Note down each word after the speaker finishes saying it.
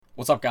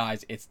What's up,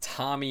 guys? It's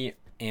Tommy,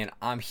 and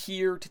I'm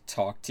here to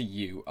talk to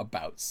you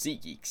about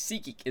SeatGeek.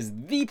 SeatGeek is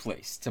the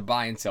place to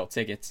buy and sell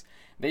tickets.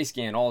 They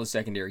scan all the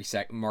secondary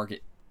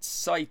market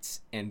sites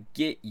and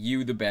get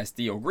you the best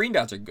deal. Green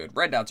dots are good,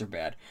 red dots are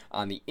bad.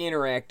 On the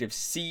interactive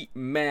seat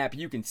map,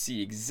 you can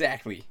see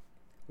exactly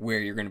where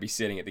you're going to be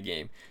sitting at the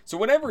game. So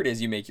whenever it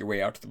is you make your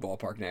way out to the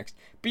ballpark next,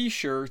 be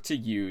sure to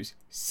use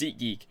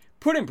SeatGeek.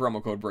 Put in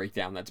promo code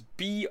BREAKDOWN, that's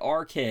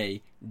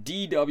BRKDWN,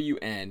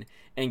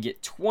 and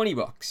get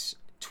 $20.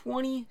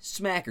 20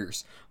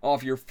 smackers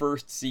off your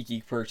first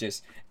SeatGeek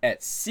purchase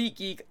at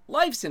SeatGeek.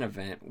 Life's an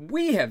event.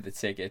 We have the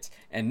tickets,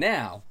 and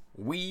now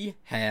we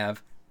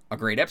have a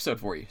great episode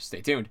for you.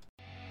 Stay tuned.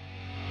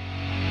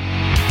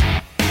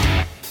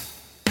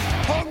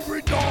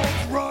 Hungry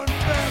dogs run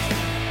fast.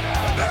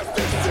 That's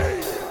the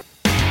scene.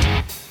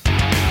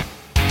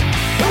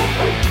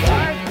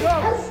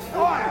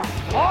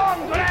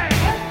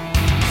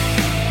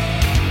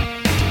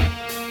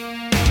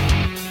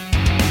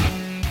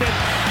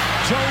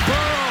 Joe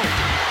Burrow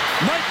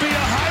might be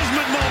a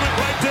Heisman moment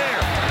right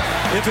there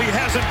if he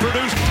hasn't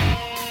produced.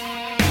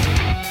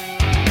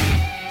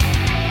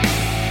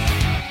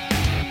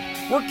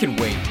 Work can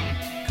wait.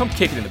 Come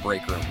kick it in the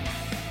break room.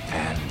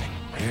 And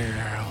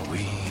here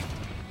we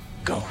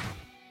go.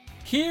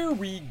 Here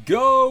we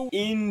go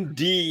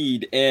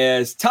indeed.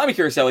 As Tommy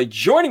Caroselli,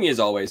 joining me as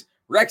always,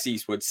 Rex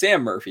Eastwood,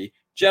 Sam Murphy.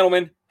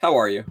 Gentlemen, how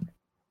are you?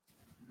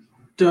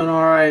 Doing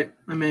all right.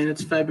 I mean,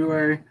 it's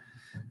February.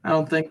 I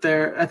don't think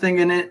I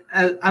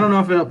don't know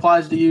if it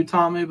applies to you,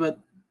 Tommy, but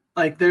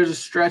like there's a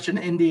stretch in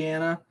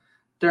Indiana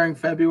during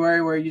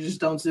February where you just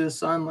don't see the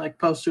sun, like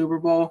post Super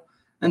Bowl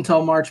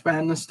until March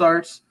Madness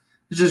starts.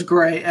 It's just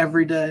gray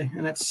every day,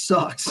 and it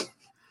sucks.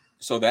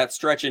 So that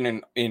stretch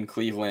in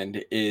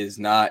Cleveland is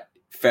not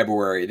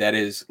February. That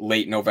is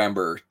late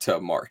November to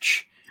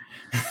March.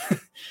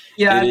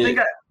 Yeah,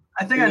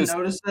 I think I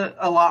noticed it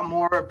a lot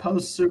more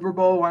post Super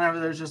Bowl whenever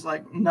there's just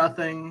like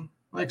nothing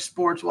like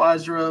sports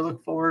wise to really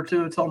look forward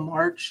to until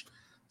March.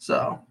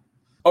 So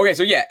okay,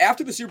 so yeah,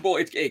 after the Super Bowl,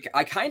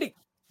 I kind of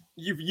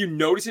you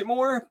notice it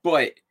more,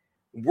 but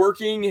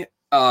working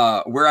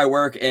where I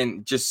work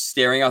and just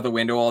staring out the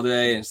window all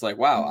day, and it's like,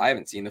 wow, I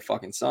haven't seen the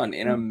fucking sun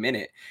in a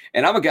minute.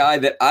 And I'm a guy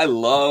that I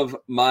love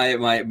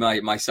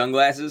my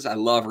sunglasses. I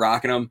love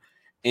rocking them,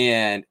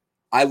 and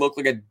I look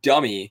like a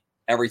dummy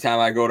every time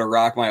I go to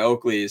rock my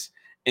Oakleys.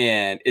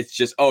 And it's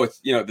just,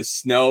 the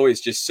snow is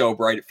just so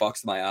bright it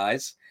fucks my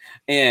eyes.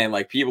 And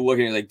like people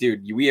looking at me like,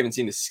 dude, we haven't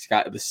seen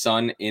the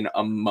sun in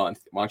a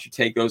month. Why don't you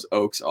take those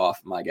Oaks off,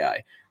 my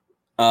guy?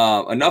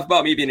 Enough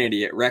about me being an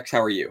idiot. Rex,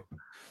 how are you?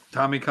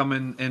 Tommy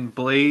coming in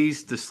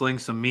blaze to sling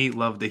some meat.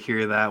 Love to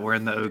hear that.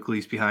 Wearing the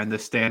Oakleys behind the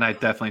stand. I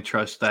definitely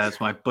trust that as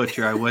my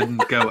butcher. I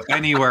wouldn't go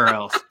anywhere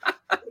else.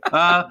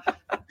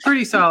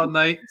 Pretty solid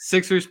night.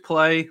 Sixers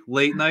play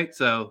late night,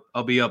 so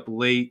I'll be up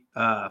late.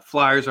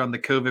 Flyers on the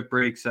COVID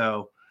break,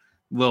 so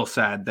a little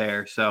sad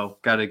there. So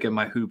got to get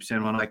my hoops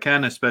in when I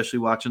can, especially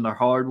watching the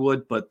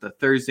hardwood. But the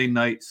Thursday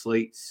night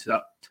slate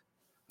sucked.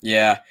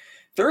 Yeah.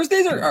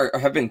 Thursdays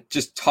have been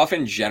just tough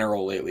in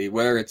general lately,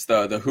 whether it's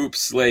the hoop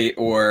slate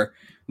or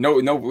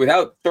no,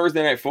 without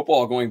Thursday night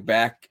football going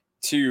back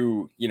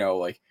to,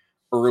 like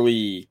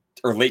early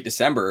or late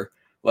December,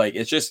 like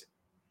it's just,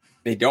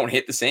 they don't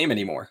hit the same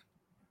anymore.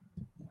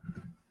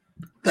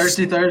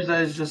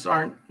 Thursdays just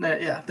aren't.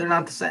 Yeah, they're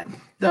not the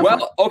same. Definitely.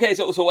 Well, okay,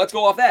 so let's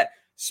go off that.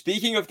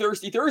 Speaking of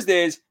Thirsty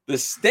Thursdays, the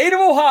state of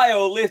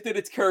Ohio lifted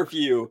its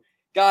curfew.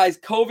 Guys,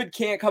 COVID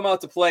can't come out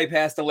to play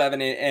past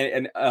 11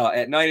 and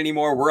at night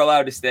anymore. We're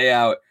allowed to stay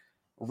out.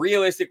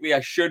 Realistically,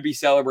 I should be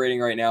celebrating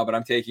right now, but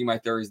I'm taking my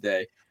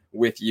Thursday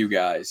with you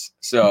guys.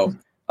 So,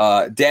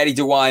 Daddy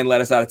DeWine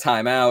let us out of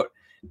timeout,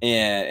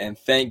 and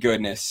thank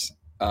goodness.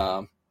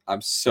 I'm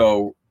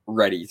so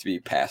ready to be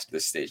past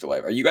this stage of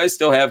life. Are you guys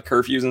still have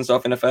curfews and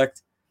stuff in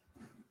effect?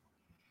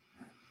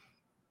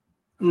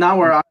 Not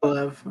where I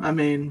live. I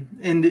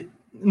mean,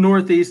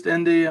 Northeast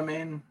Indy. I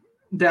mean,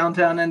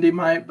 downtown Indy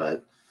might,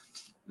 but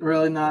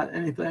really not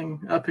anything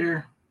up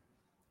here.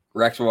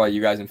 Rex, what about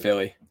you guys in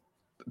Philly?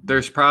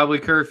 There's probably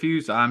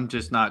curfews. I'm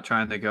just not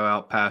trying to go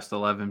out past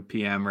 11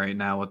 p.m. right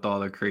now with all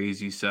the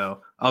crazy.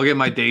 So I'll get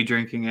my day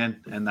drinking in,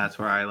 and that's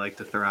where I like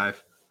to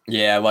thrive.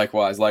 Yeah,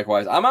 likewise.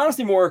 I'm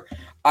honestly more.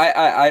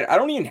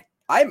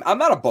 I'm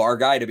not a bar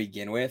guy to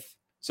begin with,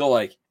 so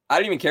like I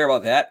don't even care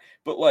about that.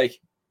 But like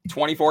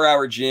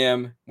 24-hour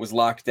gym was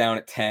locked down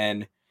at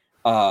 10.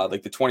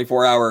 Like the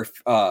 24-hour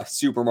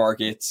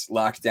supermarkets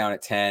locked down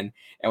at 10.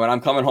 And when I'm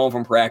coming home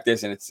from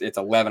practice and it's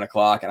 11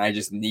 o'clock and I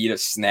just need a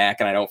snack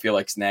and I don't feel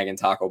like snagging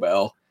Taco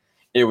Bell,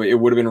 it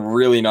would have been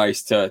really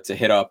nice to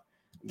hit up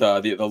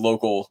the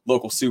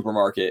local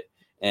supermarket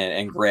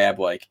and grab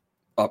like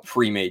a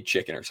pre-made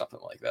chicken or something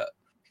like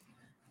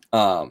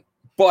that.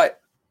 But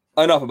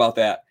enough about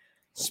that.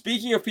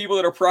 Speaking of people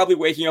that are probably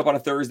waking up on a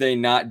Thursday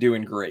not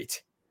doing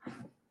great,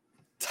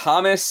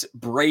 Thomas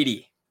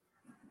Brady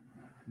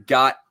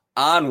got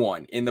on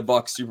one in the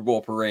Bucs Super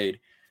Bowl parade.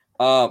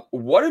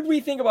 What did we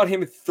think about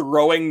him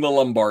throwing the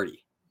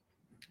Lombardi?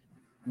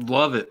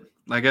 Love it.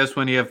 I guess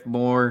when you have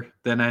more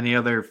than any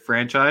other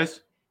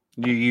franchise,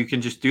 you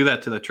can just do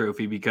that to the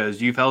trophy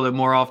because you've held it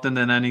more often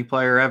than any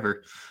player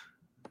ever.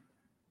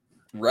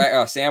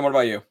 Right, Sam. What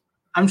about you?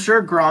 I'm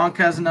sure Gronk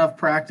has enough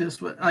practice.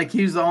 But, like,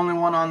 he's the only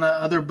one on the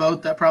other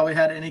boat that probably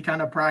had any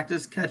kind of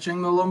practice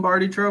catching the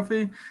Lombardi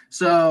Trophy.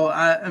 So,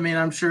 I mean,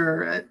 I'm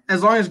sure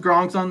as long as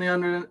Gronk's on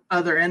the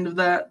other end of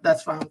that,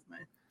 that's fine with me.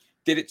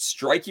 Did it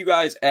strike you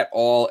guys at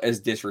all as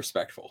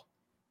disrespectful?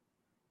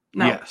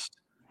 No. Yes.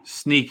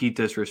 Sneaky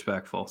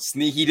disrespectful.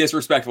 Sneaky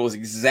disrespectful is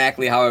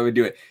exactly how I would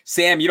do it.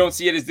 Sam, you don't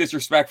see it as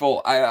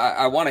disrespectful.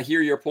 I want to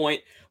hear your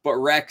point, but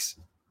Rex,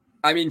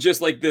 I mean,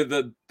 just like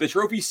the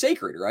trophy's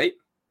sacred, right?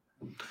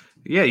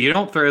 Yeah, you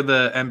don't throw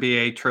the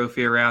NBA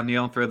trophy around. You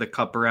don't throw the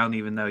cup around,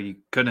 even though you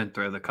couldn't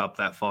throw the cup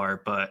that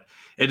far. But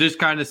it just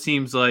kind of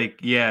seems like,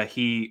 yeah,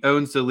 he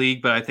owns the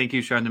league, but I think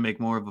he's trying to make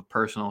more of a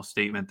personal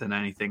statement than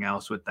anything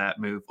else with that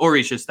move. Or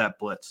he's just that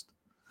blitzed.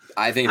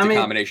 I think it's a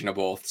combination of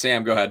both.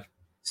 Sam, go ahead.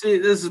 See,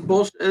 this is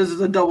bullshit. This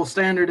is a double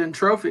standard in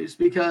trophies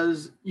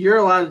because you're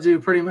allowed to do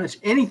pretty much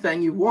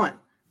anything you want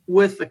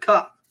with the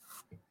cup.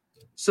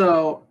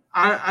 So,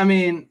 I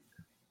mean,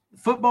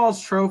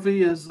 football's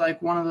trophy is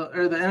like the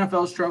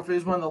NFL's trophy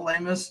is one of the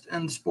lamest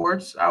in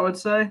sports, I would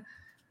say.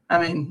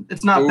 I mean,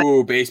 it's not.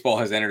 Ooh, baseball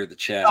has entered the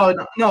chat. Oh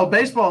no,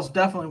 baseball is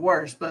definitely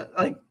worse. But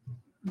like,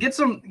 get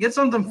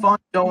something fun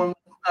going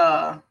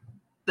with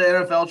the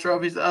NFL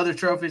trophies, the other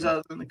trophies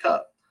other than the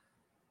cup.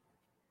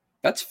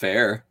 That's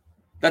fair.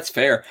 That's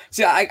fair.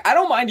 See, I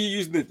don't mind you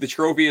using the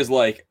trophy as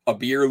like a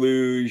beer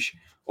luge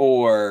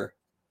or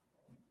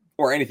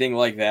anything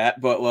like that,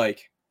 but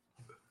like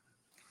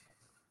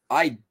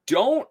I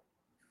don't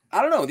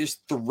know.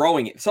 Just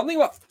throwing it. Something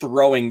about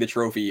throwing the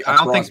trophy. I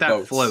don't think that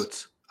boats.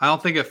 floats. I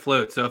don't think it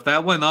floats. So if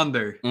that went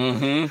under,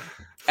 and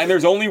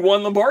there's only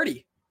one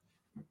Lombardi,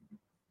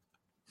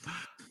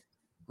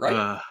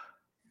 right?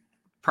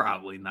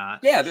 Probably not.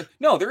 Yeah. There's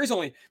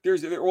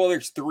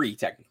three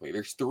technically.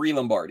 There's 3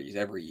 Lombardis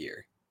every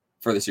year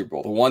for the Super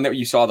Bowl. The one that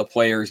you saw the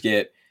players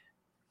get.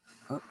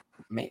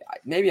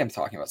 Maybe I'm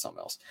talking about something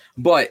else,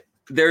 but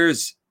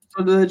there's.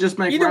 So do they just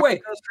make either way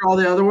for all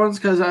the other ones?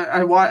 Because I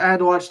had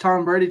to watch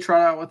Tom Brady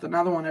try out with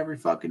another one every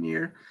fucking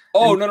year.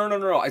 Oh,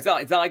 no. It's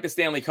not like the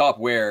Stanley Cup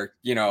where,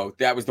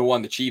 that was the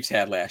one the Chiefs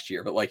had last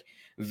year. But, like,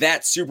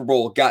 that Super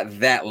Bowl got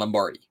that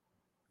Lombardi.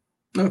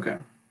 Okay.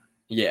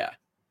 Yeah.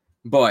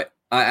 But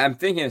I'm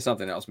thinking of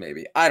something else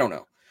maybe. I don't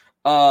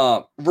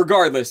know.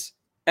 Regardless.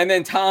 And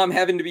then Tom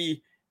having to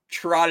be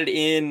trotted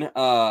in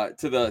to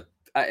the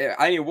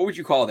I mean, what would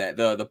you call that?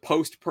 The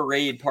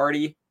post-parade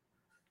party,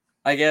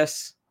 I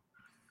guess.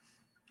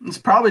 It's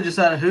probably just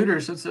at a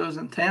Hooters since it was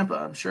in Tampa,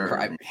 I'm sure.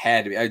 It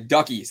had to be.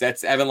 Ducky's.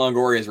 That's Evan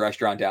Longoria's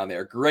restaurant down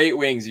there. Great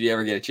wings if you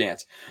ever get a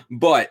chance.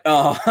 But,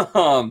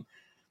 I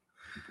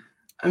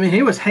mean,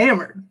 he was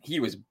hammered. He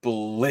was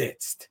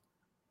blitzed.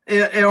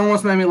 It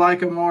almost made me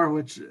like him more,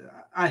 which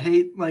I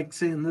hate, like,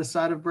 seeing this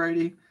side of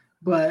Brady.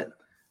 But,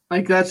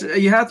 like,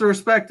 you have to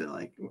respect it.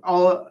 Like,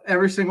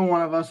 every single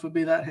one of us would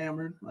be that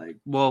hammered. Like,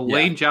 well,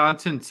 Lane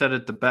Johnson said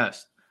it the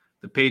best.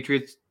 The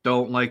Patriots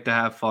don't like to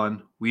have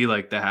fun. We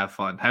like to have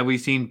fun. Have we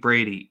seen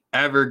Brady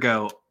ever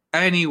go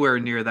anywhere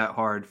near that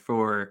hard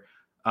for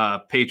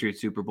Patriots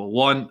Super Bowl?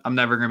 One, I'm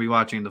never going to be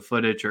watching the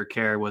footage or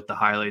care what the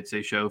highlights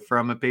they show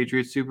from a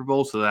Patriots Super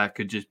Bowl, so that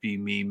could just be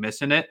me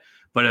missing it.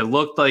 But it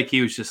looked like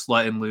he was just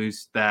letting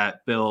loose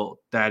that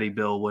Daddy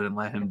Bill wouldn't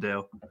let him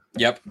do.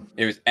 Yep.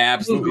 It was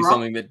absolutely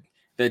something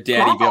that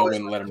Daddy Bill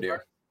wouldn't let him do.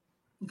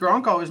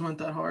 Gronk always went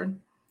that hard.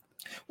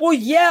 Well,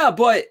 yeah,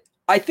 but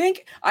I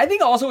think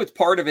also it's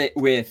part of it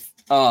with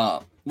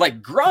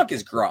like Gronk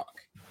is Gronk,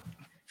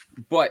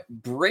 but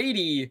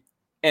Brady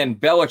and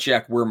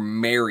Belichick were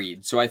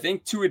married, so I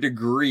think to a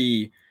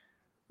degree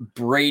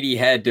Brady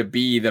had to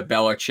be the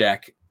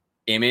Belichick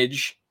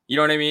image. You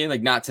know what I mean?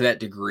 Like not to that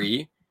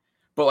degree,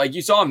 but like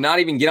you saw him not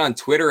even get on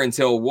Twitter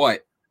until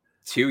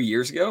 2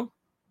 years ago.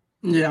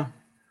 Yeah,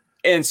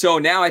 and so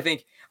now I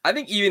think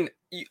you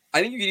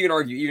could even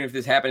argue even if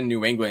this happened in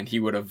New England, he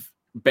would have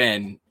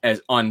been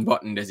as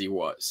unbuttoned as he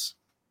was.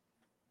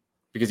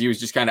 Because he was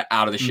just kind of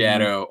out of the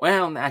shadow.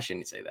 Well, I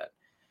shouldn't say that.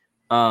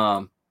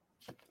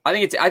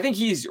 I think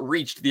he's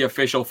reached the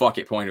official fuck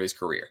it point of his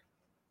career.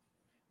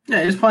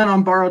 Yeah, he's playing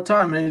on borrowed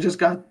time, and he just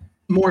got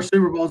more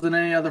Super Bowls than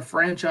any other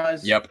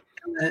franchise. Yep.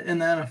 In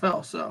the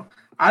NFL, so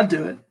I'd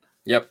do it.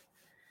 Yep.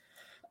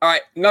 All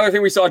right. Another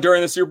thing we saw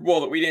during the Super Bowl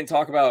that we didn't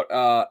talk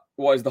about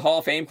was the Hall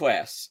of Fame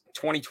class,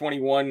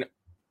 2021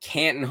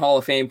 Canton Hall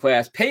of Fame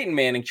class. Peyton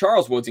Manning,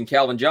 Charles Woods, and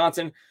Calvin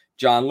Johnson,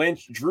 John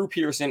Lynch, Drew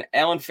Pearson,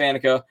 Alan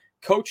Faneca,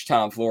 Coach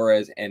Tom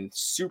Flores, and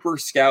Super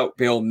Scout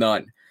Bill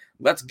Nunn.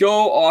 Let's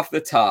go off the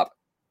top.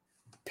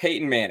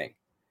 Peyton Manning,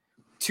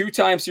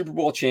 2-time Super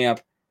Bowl champ.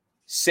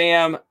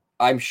 Sam,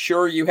 I'm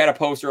sure you had a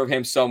poster of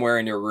him somewhere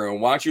in your room.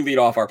 Why don't you lead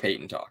off our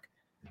Peyton talk?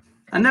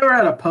 I never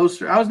had a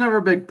poster. I was never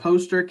a big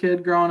poster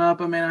kid growing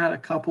up. I mean, I had a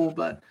couple,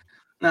 but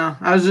no,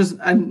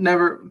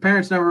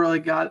 parents never really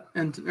got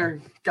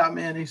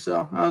me any.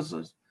 So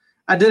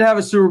I did have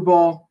a Super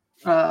Bowl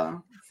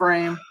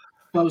frame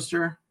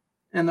poster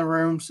in the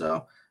room.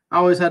 So I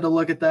always had to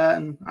look at that,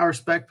 and I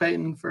respect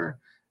Peyton for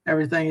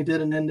everything he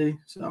did in Indy.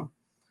 So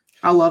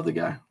I love the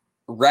guy.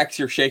 Rex,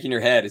 you're shaking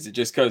your head. Is it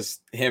just because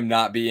him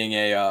not being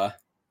a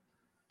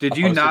Did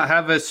you not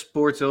have a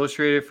Sports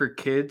Illustrated for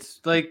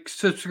Kids like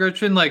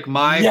subscription? Like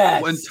my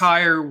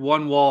entire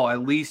one wall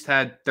at least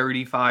had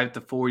 35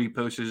 to 40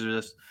 posters of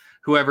this,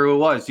 whoever it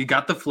was. You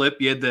got the flip,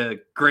 you had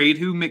the grade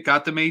who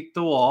got to make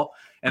the wall,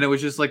 and it was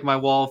just like my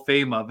wall of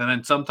fame of. And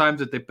then sometimes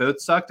if they both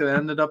sucked, it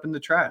ended up in the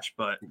trash.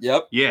 But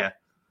yeah.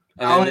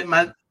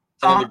 My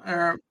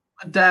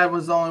dad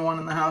was the only one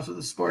in the house with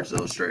a Sports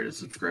Illustrated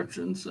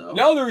subscription. So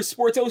no, there was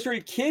Sports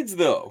Illustrated Kids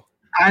though.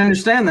 I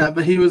understand that,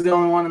 but he was the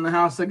only one in the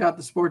house that got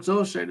the Sports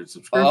Illustrated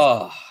subscription.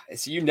 Oh,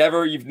 so you've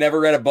never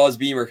read a Buzz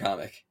Beamer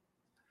comic?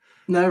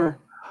 Never.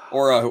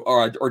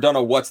 Or done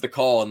a What's the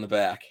Call in the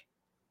back?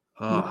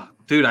 Oh,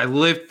 dude, I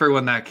lived for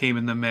when that came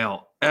in the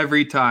mail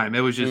every time. It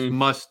was just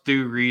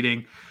must-do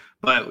reading.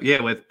 But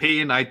yeah, with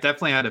Peyton, I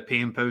definitely had a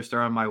Peyton poster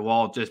on my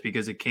wall just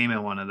because it came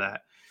in one of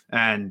that.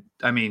 And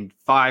I mean,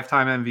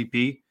 5-time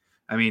MVP.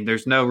 I mean,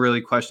 there's no really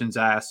questions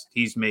asked.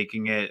 He's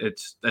making it.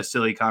 It's a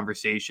silly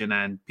conversation,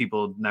 and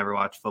people never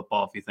watch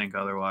football if you think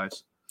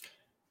otherwise.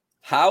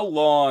 How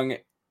long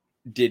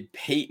did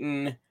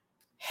Peyton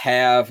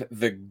have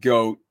the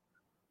GOAT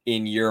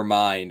in your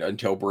mind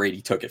until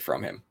Brady took it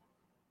from him?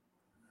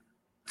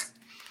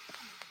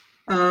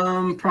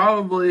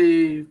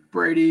 Probably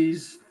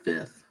Brady's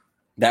 5th.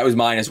 That was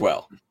mine as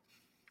well.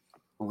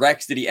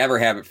 Rex, did he ever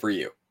have it for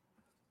you?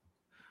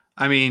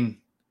 I mean,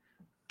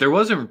 there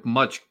wasn't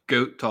much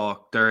GOAT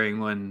talk during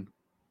when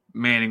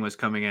Manning was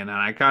coming in, and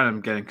I kind of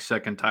am getting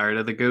sick and tired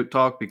of the GOAT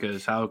talk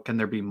because how can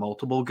there be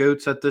multiple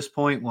GOATs at this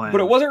point?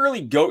 But it wasn't really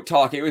GOAT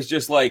talk. It was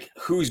just like,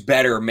 who's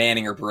better,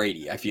 Manning or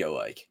Brady, I feel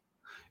like.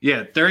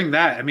 Yeah, during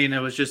that, I mean, it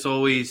was just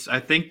always,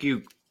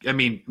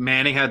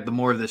 Manning had the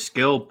more of the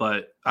skill,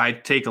 but I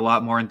take a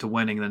lot more into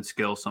winning than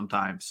skill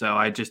sometimes. So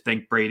I just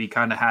think Brady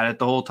kind of had it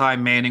the whole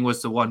time. Manning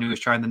was the one who was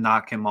trying to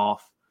knock him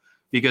off.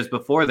 Because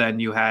before then,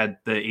 you had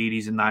the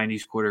 80s and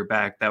 90s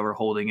quarterback that were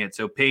holding it.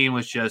 So Payne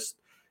was just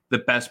the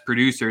best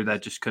producer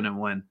that just couldn't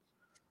win.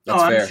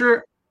 That's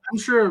fair. I'm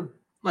sure.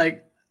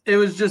 Like it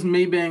was just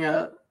me being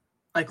a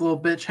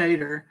little bitch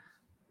hater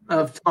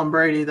of Tom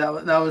Brady. That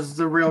was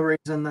the real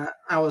reason that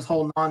I was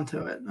holding on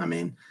to it. I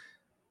mean,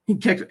 he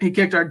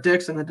kicked our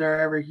dicks in the dirt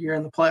every year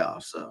in the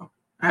playoffs. So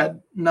I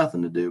had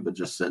nothing to do but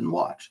just sit and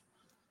watch.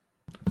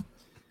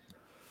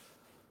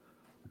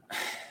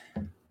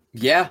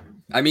 Yeah.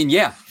 I mean,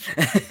 yeah,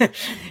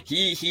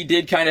 he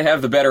did kind of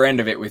have the better end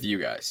of it with you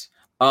guys.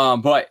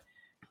 But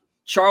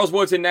Charles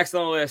Woodson next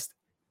on the list,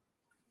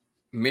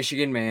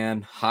 Michigan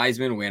man,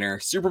 Heisman winner,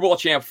 Super Bowl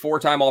champ,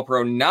 4-time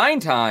All-Pro,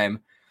 9-time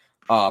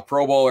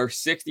Pro Bowler,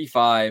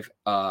 65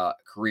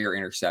 career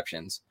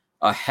interceptions.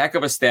 A heck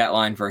of a stat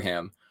line for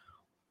him.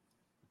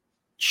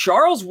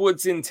 Charles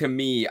Woodson, to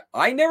me,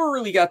 I never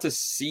really got to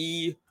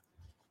see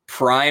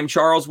prime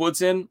Charles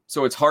Woodson,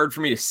 so it's hard for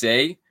me to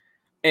say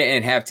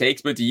and have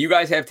takes, but do you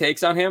guys have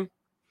takes on him?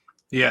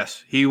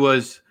 Yes, he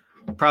was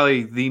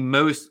probably the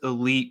most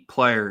elite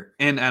player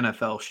in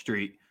NFL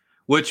Street,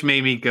 which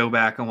made me go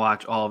back and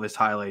watch all of his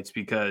highlights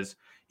because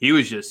he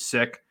was just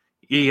sick.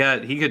 He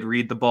could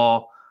read the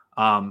ball.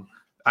 I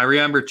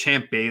remember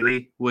Champ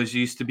Bailey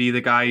used to be the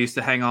guy I used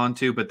to hang on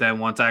to, but then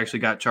once I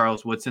actually got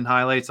Charles Woodson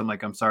highlights, I'm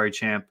like, I'm sorry,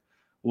 Champ.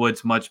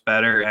 Wood's much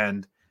better.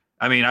 And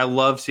I mean, I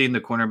love seeing the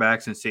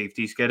cornerbacks and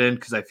safeties get in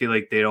because I feel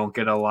like they don't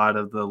get a lot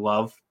of the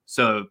love.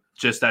 So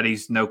just that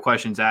he's no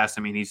questions asked.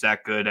 I mean, he's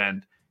that good,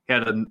 and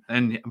and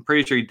I'm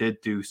pretty sure he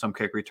did do some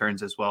kick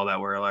returns as well that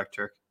were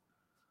electric.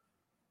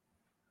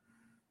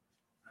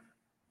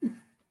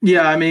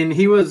 Yeah, I mean,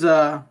 he was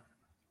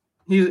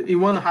he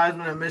won the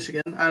Heisman at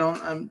Michigan.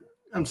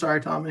 I'm sorry,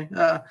 Tommy.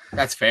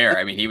 That's fair.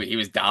 I mean, he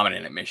was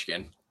dominant at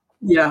Michigan.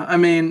 Yeah, I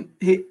mean,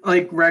 he,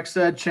 like Rex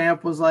said,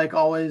 Champ was like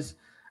always.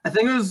 I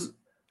think it was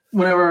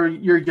whenever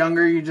you're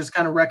younger, you just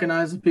kind of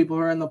recognize the people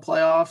who are in the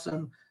playoffs,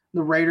 and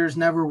the Raiders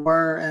never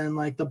were, and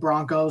like the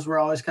Broncos were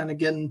always kind of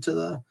getting to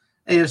the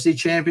AFC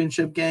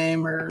Championship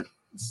game or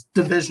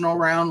divisional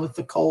round with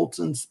the Colts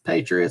and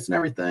Patriots and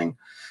everything.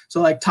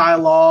 So like Ty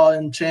Law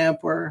and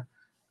Champ were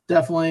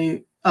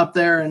definitely up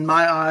there in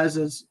my eyes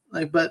as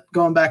like, but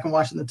going back and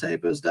watching the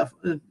tape, it was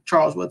definitely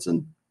Charles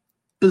Woodson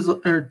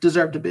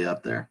deserved to be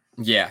up there.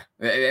 Yeah,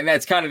 and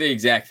that's kind of the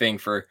exact thing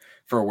for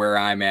where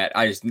I'm at.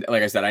 I just,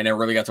 like I said, I never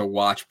really got to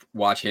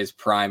watch his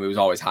prime. It was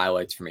always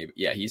highlights for me. But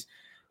yeah, he's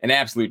an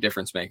absolute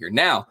difference maker.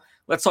 Now,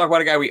 let's talk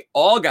about a guy we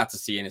all got to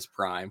see in his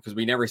prime because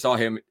we never saw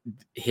him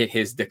hit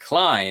his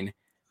decline.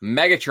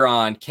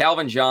 Megatron,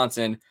 Calvin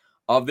Johnson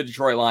of the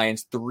Detroit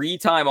Lions,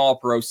 3-time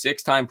All-Pro,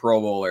 6-time Pro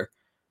Bowler,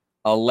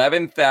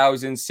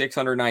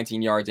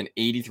 11,619 yards and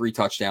 83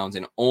 touchdowns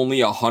in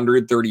only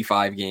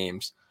 135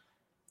 games.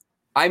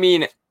 I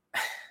mean,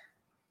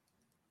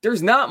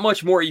 there's not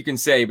much more you can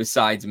say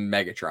besides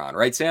Megatron,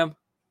 right, Sam?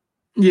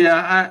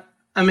 Yeah,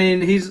 I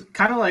mean, he's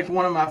kind of like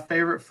one of my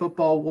favorite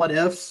football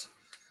what-ifs.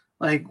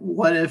 Like,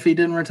 what if he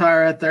didn't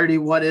retire at 30?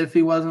 What if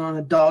he wasn't on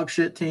a dog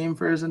shit team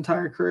for his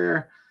entire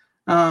career?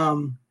 I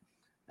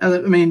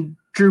mean,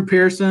 Drew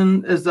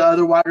Pearson is the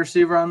other wide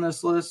receiver on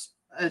this list.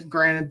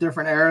 Granted,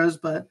 different eras,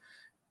 but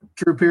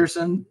Drew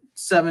Pearson,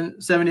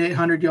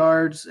 7,800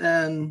 yards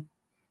and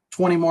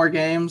 20 more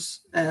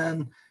games,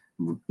 and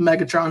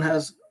Megatron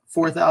has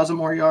 4,000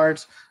 more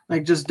yards.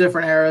 Like, just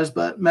different eras,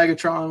 but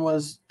Megatron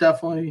was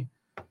definitely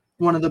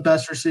one of the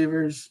best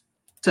receivers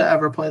to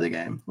ever play the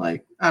game.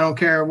 Like, I don't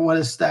care what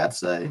his stats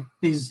say.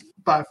 He's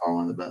by far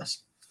one of the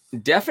best.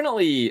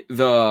 Definitely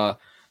the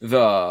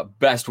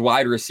best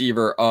wide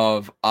receiver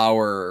of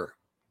our,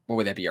 what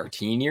would that be, our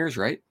teen years,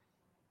 right?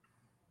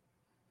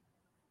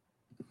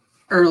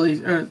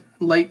 Early or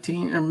late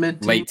teen or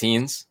mid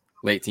teens.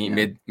 Mid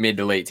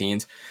to late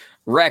teens.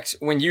 Rex,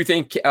 when you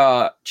think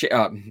I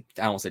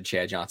almost said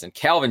Chad Johnson,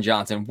 Calvin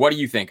Johnson, what do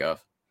you think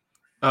of?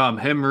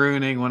 Him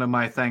ruining one of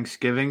my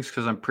Thanksgivings,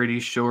 because I'm pretty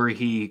sure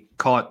he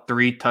caught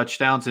 3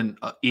 touchdowns and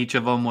each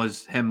of them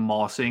was him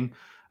mossing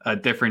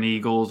different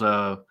Eagles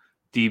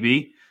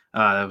DB.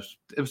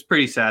 It was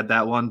pretty sad,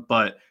 that one.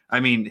 But I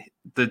mean,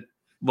 the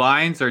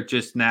Lions are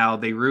just now,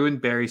 they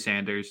ruined Barry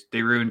Sanders,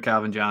 they ruined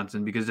Calvin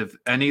Johnson, because if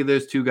any of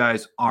those two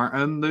guys aren't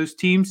on those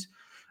teams,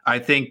 I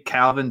think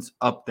Calvin's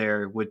up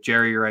there with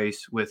Jerry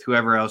Rice, with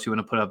whoever else you want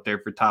to put up there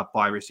for top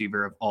wide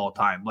receiver of all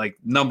time. Like,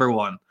 number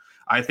one.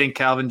 I think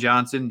Calvin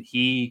Johnson,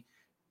 he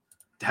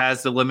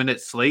has the limited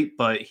slate,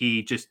 but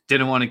he just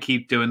didn't want to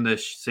keep doing the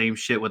same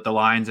shit with the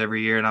Lions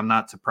every year, and I'm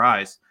not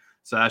surprised.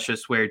 So that's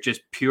just where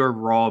just pure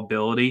raw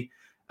ability.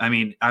 I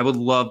mean, I would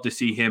love to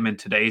see him in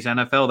today's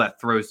NFL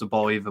that throws the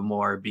ball even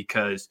more,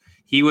 because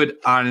he would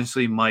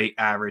honestly might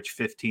average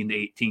 15 to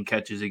 18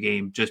 catches a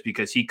game, just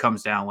because he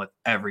comes down with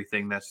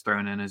everything that's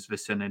thrown in his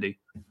vicinity.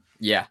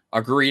 Yeah,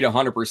 agreed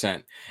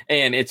 100%.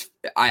 And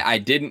I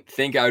didn't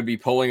think I would be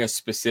pulling a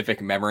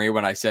specific memory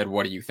when I said,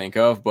 what do you think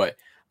of? But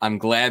I'm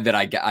glad that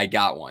I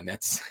got one.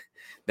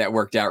 That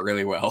worked out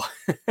really well.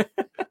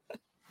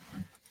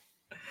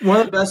 One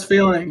of the best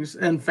feelings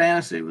in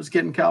fantasy was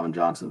getting Calvin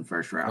Johnson in the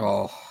first round.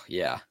 Oh,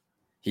 yeah.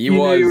 You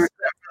knew you were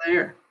set for the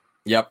year.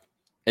 Yep,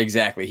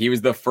 exactly. He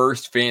was the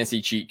first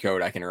fantasy cheat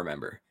code I can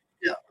remember.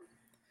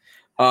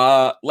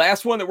 Yeah.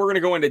 Last one that we're going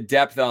to go into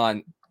depth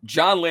on,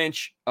 John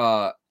Lynch,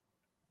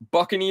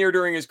 Buccaneer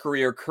during his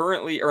career,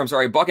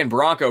 Buck and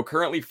Bronco,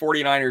 currently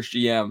 49ers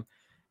GM,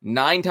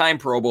 9-time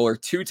Pro Bowler,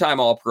 2-time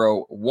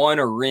All-Pro, won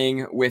a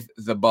ring with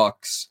the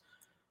Bucs.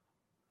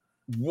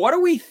 What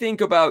do we think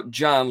about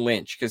John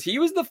Lynch? Because he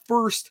was the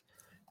first,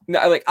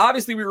 like,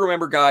 obviously we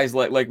remember guys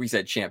like we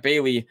said, Champ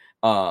Bailey,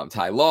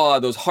 Ty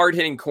Law, those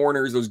hard-hitting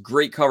corners, those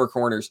great cover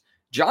corners.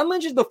 John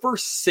Lynch is the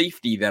first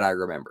safety that I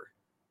remember.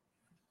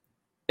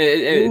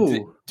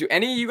 Do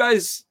any of you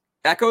guys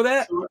echo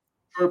that?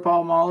 Troy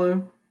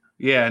Polamalu.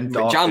 Yeah, and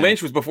John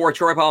Lynch was before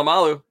Troy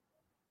Polamalu.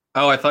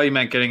 Oh, I thought you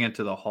meant getting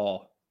into the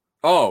Hall.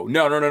 Oh,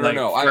 no.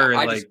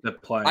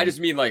 I just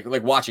mean like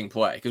watching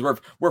play, because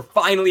we're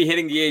finally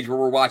hitting the age where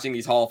we're watching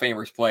these Hall of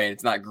Famers play, and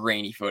it's not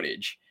grainy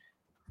footage.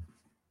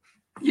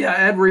 Yeah,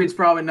 Ed Reed's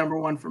probably number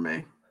one for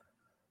me.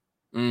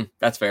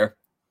 That's fair.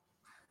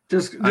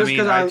 Just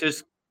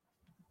because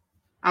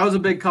I was in a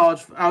big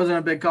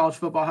college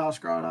football house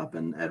growing up,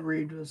 and Ed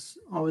Reed was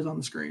always on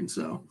the screen.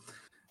 So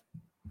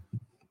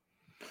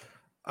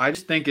I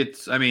just think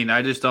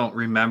I just don't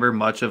remember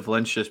much of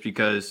Lynch, just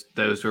because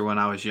those were when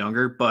I was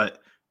younger. But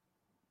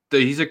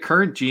he's a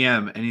current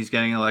GM and he's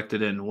getting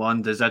elected in.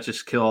 One, does that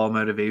just kill all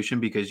motivation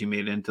because you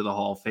made it into the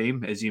Hall of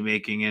Fame? Is he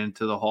making it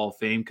into the Hall of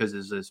Fame because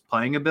of his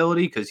playing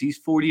ability, because he's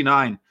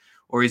 49?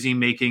 Or is he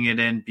making it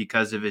in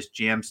because of his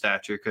GM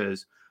stature?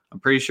 Because I'm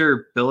pretty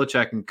sure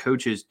Belichick and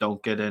coaches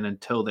don't get in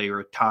until they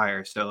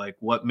retire. So, like,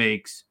 what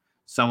makes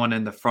someone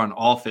in the front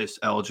office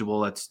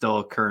eligible that's still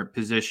a current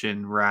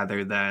position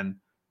rather than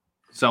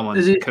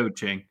someone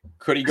coaching?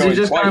 Could he go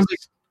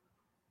twice?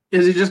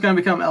 Is he just going to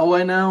become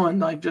Elway now and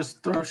like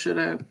just throw shit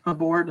at a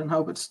board and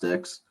hope it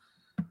sticks?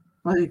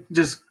 Like,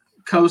 just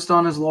coast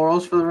on his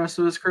laurels for the rest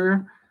of his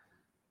career?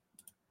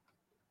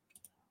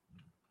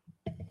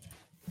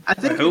 I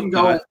think you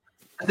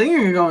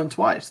can go in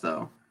twice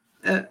though,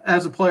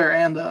 as a player,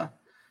 and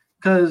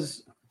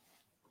because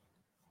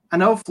I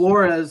know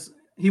Flores,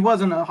 he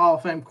wasn't a Hall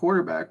of Fame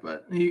quarterback,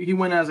 but he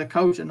went as a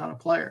coach and not a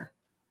player.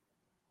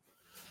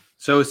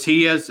 So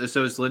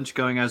is Lynch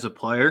going as a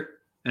player?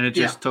 And it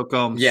just took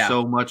him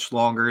so much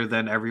longer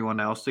than everyone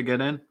else to get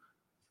in?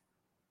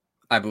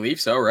 I believe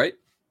so, right?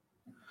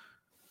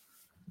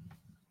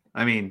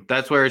 I mean,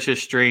 that's where it's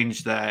just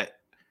strange that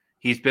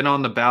he's been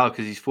on the ballot,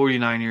 because he's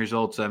 49 years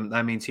old. So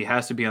that means he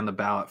has to be on the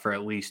ballot for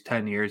at least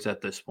 10 years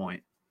at this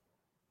point.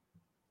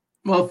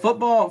 Well,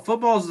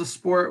 football is the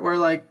sport where,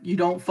 like, you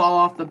don't fall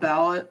off the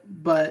ballot,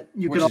 but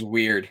which is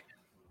weird.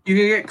 You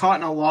can get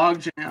caught in a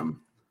log jam.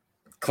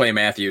 Clay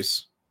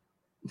Matthews.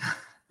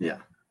 Yeah.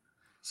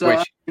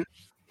 So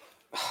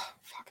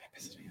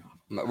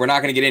we're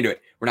not going to get into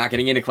it. We're not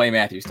getting into Clay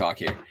Matthews talk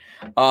here.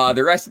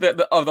 The rest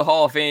of the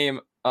Hall of Fame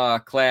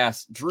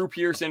class: Drew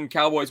Pearson,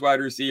 Cowboys wide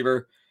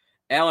receiver;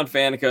 Alan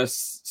Faneca,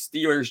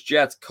 Steelers,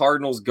 Jets,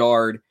 Cardinals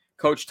guard;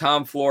 Coach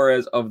Tom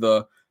Flores of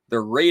the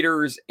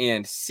Raiders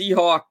and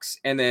Seahawks;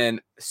 and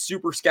then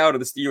super scout of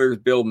the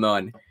Steelers, Bill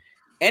Nunn.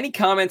 any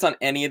comments on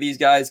any of these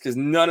guys? Because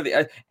none of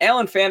the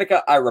Alan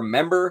Faneca I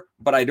remember,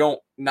 but I don't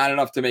not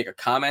enough to make a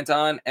comment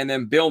on. And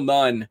then Bill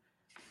Nunn,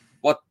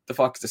 what the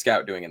fuck's the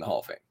scout doing in the Hall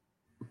of Fame?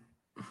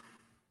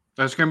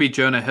 That's going to be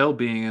Jonah Hill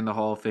being in the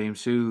Hall of Fame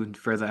soon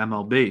for the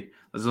MLB.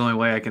 That's the only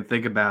way I can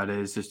think about it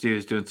is this dude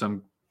is doing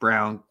some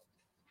groundbreaking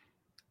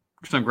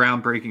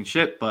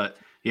shit. But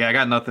yeah, I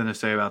got nothing to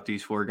say about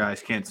these 4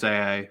 guys. Can't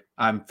say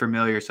I'm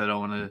familiar, so I don't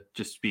want to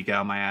just speak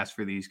out my ass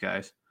for these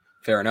guys.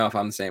 Fair enough.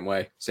 I'm the same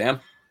way. Sam?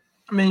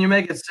 I mean, you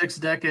make it 6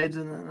 decades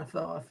in the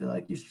NFL. I feel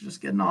like you should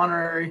just get an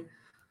honorary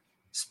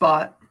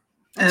spot.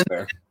 That's And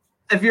fair.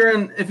 if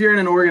you're in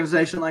an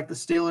organization like the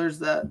Steelers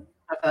that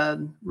have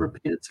had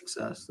repeated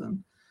success,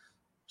 then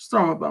just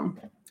throw him a bone.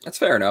 That's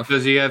fair enough.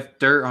 Does he have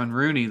dirt on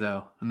Rooney,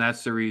 though? And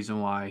that's the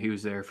reason why he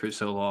was there for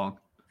so long.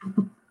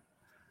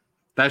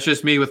 That's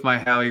just me with my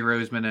Howie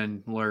Roseman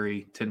and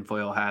Lurie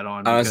tinfoil hat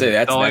on. I would say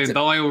that's the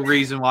only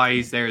reason why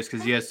he's there is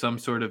because he has some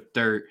sort of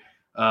dirt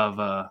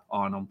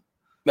on him.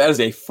 That is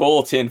a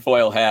full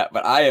tinfoil hat,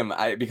 but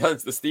because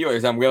it's the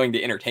Steelers, I'm willing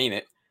to entertain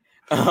it.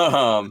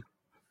 All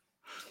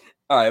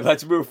right,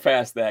 let's move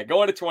past that.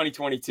 Going to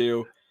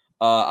 2022.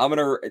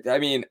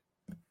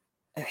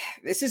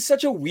 This is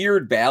such a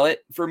weird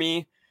ballot for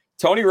me.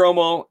 Tony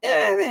Romo,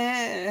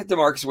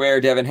 DeMarcus Ware,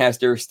 Devin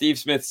Hester, Steve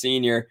Smith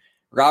Sr.,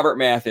 Robert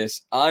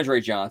Mathis,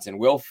 Andre Johnson,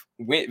 Vince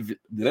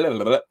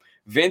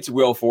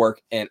Wilfork,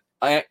 and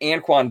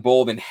Anquan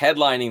Bolden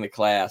headlining the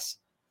class.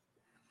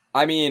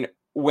 I mean,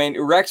 when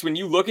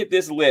you look at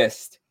this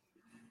list,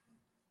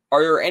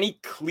 are there any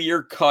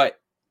clear-cut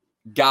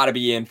gotta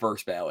be in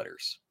first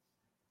balloters?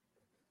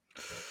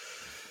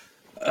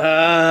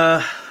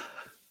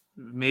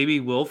 Maybe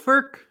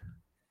Wilfork,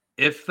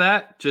 if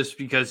that, just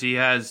because he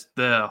has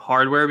the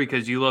hardware.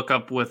 Because you look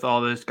up with all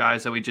those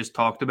guys that we just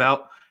talked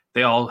about,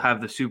 they all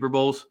have the Super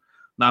Bowls.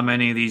 Not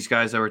many of these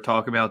guys that we're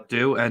talking about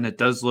do, and it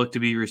does look to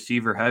be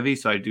receiver heavy.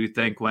 So I do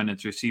think when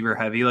it's receiver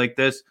heavy like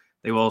this,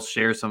 they will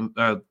share some,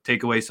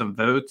 take away some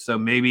votes. So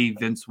maybe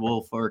Vince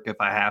Wilfork if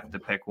I have to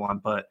pick one,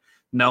 but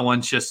no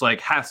one's just like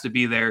has to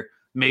be there,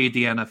 made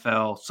the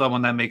NFL.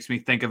 Someone that makes me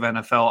think of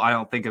NFL. I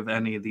don't think of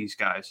any of these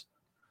guys.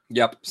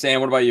 Yep.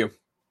 Sam, what about you?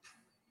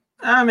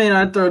 I mean,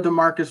 I'd throw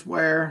DeMarcus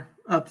Ware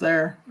up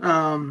there.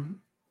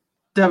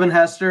 Devin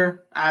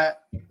Hester. I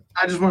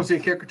just want to see a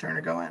kick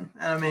returner go in.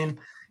 And I mean,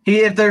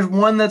 if there's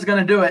one that's going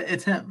to do it,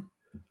 it's him.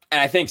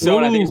 And I think so.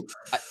 And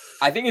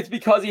I think it's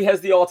because he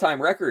has the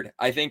all-time record.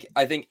 I think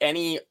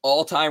any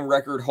all-time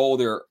record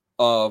holder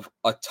of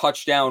a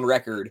touchdown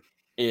record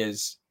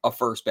is a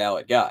first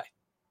ballot guy.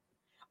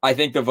 I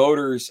think the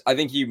voters. I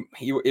think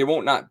it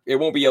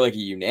won't be like a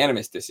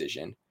unanimous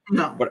decision.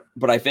 No,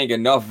 but I think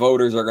enough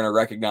voters are going to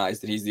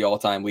recognize that he's the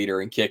all-time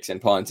leader in kicks and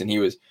punts, and he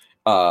was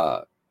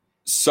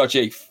such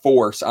a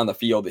force on the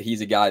field that he's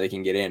a guy that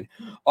can get in.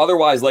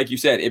 Otherwise, like you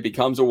said, it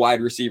becomes a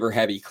wide receiver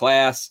heavy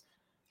class.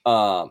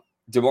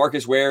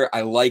 DeMarcus Ware,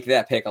 I like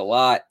that pick a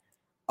lot.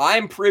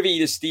 I'm privy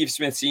to Steve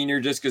Smith Sr.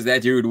 just because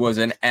that dude was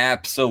an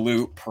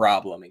absolute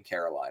problem in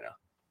Carolina.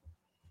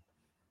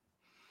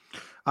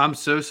 I'm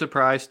so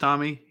surprised,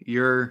 Tommy.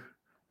 You're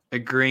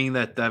agreeing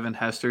that Devin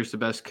Hester's the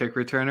best kick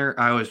returner.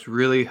 I was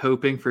really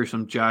hoping for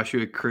some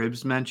Joshua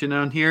Cribbs mention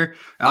on here.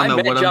 I don't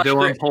know what I'm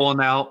doing,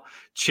 pulling out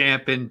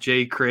Champ and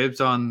Jay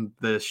Cribbs on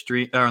the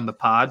street or on the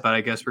pod, but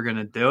I guess we're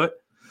gonna do it.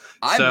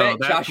 I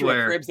met Joshua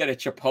Cribbs at a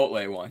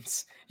Chipotle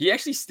once. He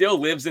actually still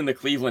lives in the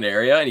Cleveland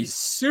area, and he's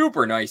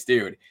super nice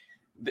dude.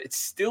 It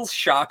still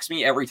shocks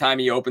me every time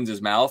he opens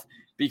his mouth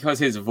because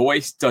his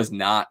voice does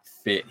not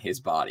fit his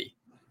body.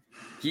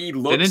 He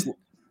looks.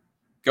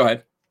 Go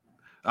ahead.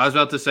 I was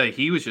about to say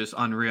he was just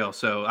unreal.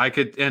 So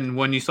and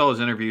when you saw his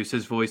interviews,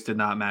 his voice did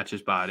not match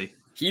his body.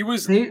 He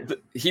was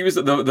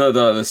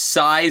the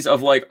size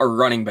of like a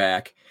running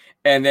back,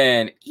 and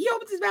then he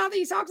opens his mouth and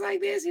he talks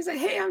like this. He's like,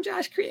 "Hey, I'm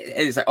Josh Cribbs,"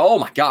 and he's like, "Oh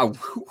my god,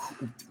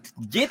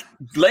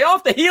 lay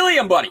off the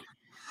helium, buddy."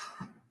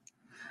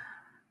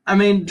 I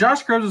mean,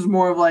 Josh Cribbs is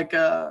more of like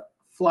a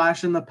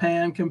flash in the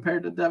pan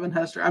compared to Devin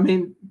Hester. I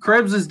mean,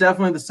 Cribbs is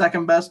definitely the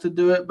second best to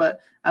do it, but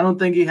I don't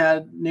think he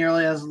had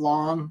nearly as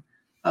long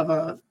of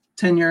a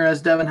tenure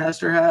as Devin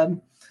Hester had.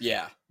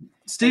 Yeah.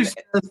 Steve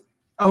Smith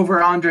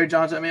over Andre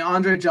Johnson. I mean,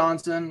 Andre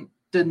Johnson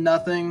did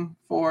nothing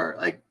for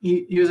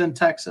he was in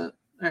Texas.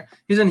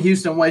 He's in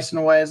Houston wasting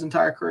away his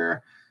entire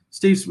career.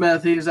 Steve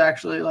Smith, he was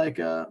actually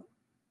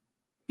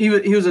he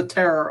was a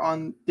terror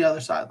on the other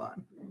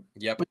sideline.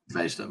 Yep. When you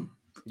faced him.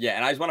 Yeah,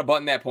 and I just want to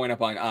button that point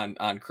up on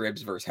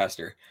Cribbs versus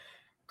Hester.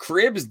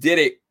 Cribbs did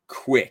it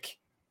quick,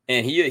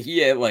 and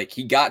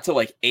he got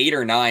to 8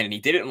 or 9, and he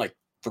did it in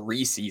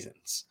 3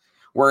 seasons.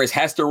 Whereas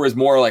Hester was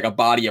more like a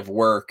body of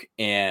work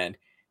and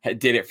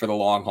did it for the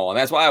long haul, and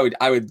that's why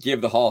I would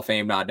give the Hall of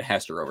Fame nod to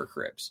Hester over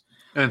Cribbs.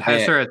 And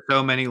Hester had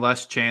so many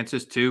less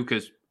chances too,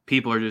 because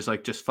people are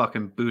just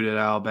fucking boot it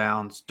out of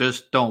bounds.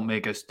 Just don't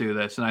make us do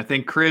this. And I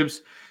think Cribbs,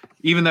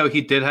 even though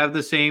he did have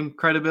the same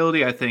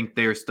credibility, I think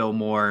they're still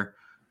more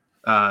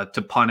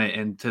to punt it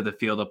into the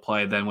field of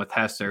play than with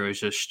Hester. It was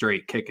just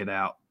straight kick it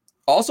out.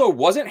 Also,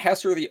 wasn't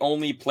Hester the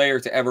only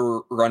player to ever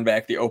run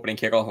back the opening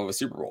kickoff of a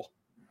Super Bowl?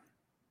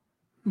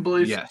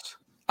 Believe Yes.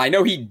 I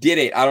know he did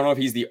it. I don't know if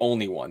he's the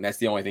only one. That's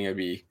the only thing that'd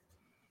be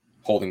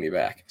holding me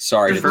back.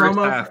 Sorry. Is First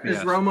Romo, half, is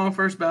yes. Romo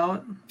first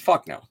ballot?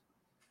 Fuck no.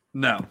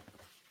 No.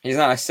 He's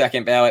not a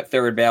second ballot,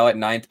 third ballot,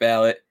 ninth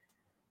ballot,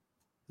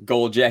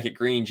 gold jacket,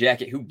 green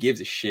jacket. Who gives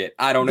a shit?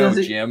 I don't know,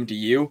 Jim. Do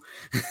you?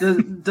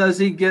 Does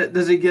he get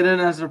in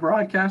as a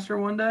broadcaster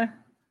one day?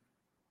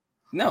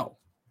 No.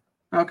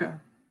 Okay.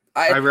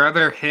 I'd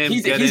rather him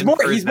he's get in more,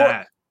 for he's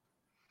that.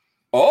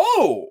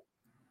 Oh,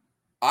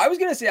 I was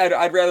gonna say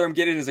I'd rather him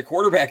get in as a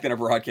quarterback than a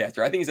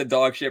broadcaster. I think he's a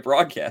dog shit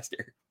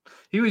broadcaster.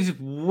 He was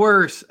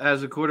worse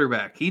as a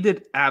quarterback. He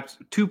did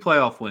 2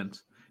 playoff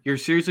wins. You're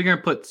seriously going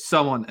to put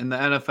someone in the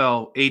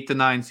NFL 8 to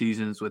 9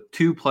 seasons with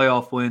 2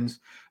 playoff wins?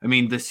 I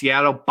mean, the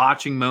Seattle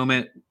botching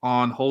moment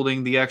on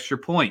holding the extra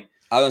point.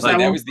 I was like,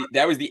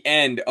 that was the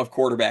end of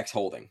quarterbacks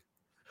holding.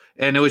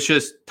 And it was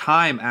just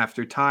time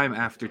after time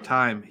after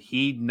time.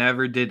 He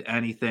never did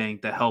anything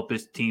to help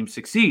his team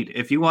succeed.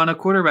 If you want a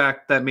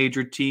quarterback that made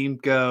your team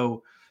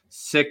go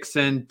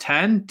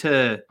 6-10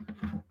 to,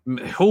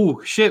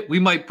 oh shit, we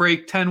might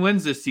break 10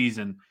 wins this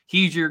season,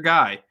 he's your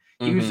guy.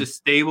 He was a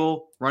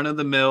stable,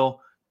 run-of-the-mill,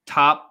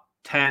 top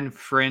 10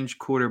 fringe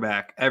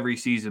quarterback every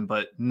season.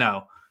 But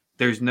no,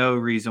 there's no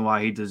reason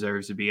why he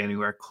deserves to be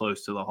anywhere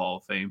close to the Hall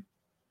of Fame.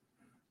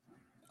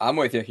 I'm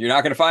with you. You're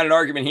not going to find an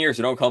argument here,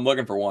 so don't come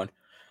looking for one.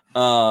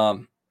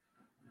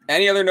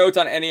 Any other notes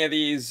on any of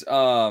these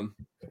other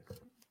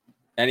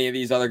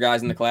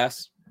guys in the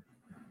class?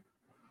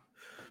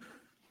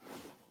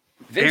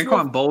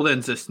 Anquan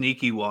Bolden's a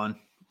sneaky one,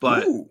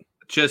 but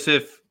just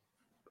if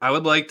I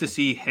would like to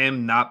see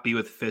him not be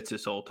with Fitz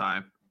this whole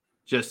time,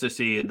 just to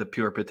see the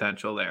pure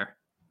potential there.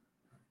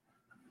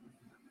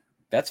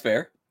 That's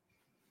fair.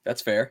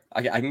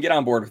 I can get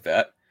on board with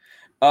that.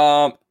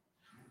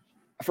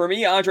 For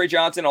me, Andre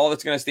Johnson, all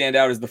that's going to stand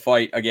out is the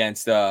fight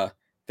against that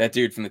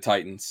dude from the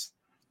Titans.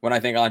 When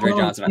I think Andre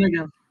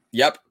Johnson,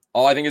 yep,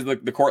 all I think is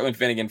the Cortland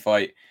Finnegan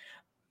fight.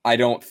 I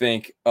don't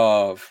think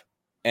of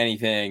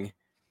anything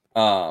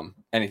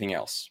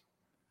else.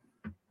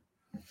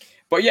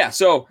 But yeah,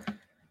 so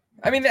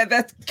I mean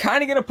that's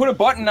kind of going to put a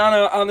button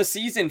on the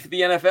season for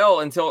the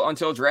NFL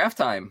until draft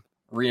time,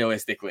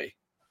 realistically,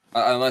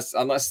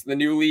 unless the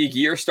new league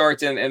year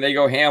starts and they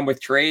go ham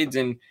with trades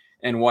and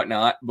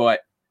whatnot. But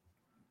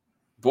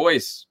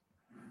boys,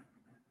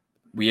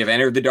 we have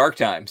entered the dark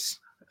times.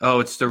 Oh,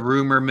 it's the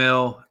rumor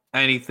mill.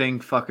 Anything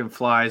fucking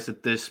flies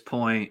at this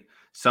point.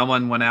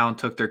 Someone went out and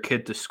took their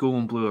kid to school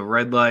and blew a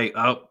red light.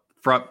 Oh,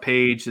 front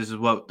page. This is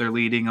what they're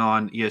leading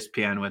on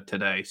ESPN with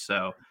today.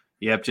 So,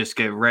 yep, just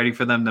get ready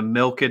for them to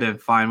milk it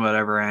and find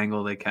whatever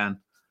angle they can.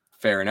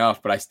 Fair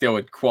enough, but I still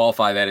would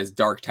qualify that as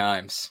dark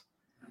times.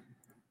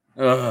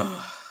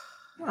 Ugh.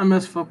 I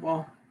miss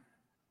football.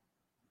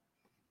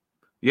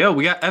 Yeah,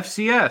 we got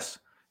FCS.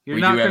 You're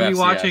not going to be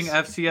watching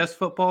FCS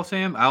football,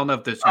 Sam? I don't know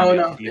if there's going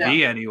to be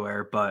TV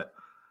anywhere, but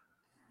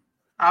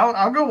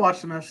I'll go watch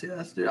some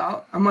FCS, dude.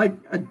 I'm like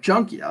a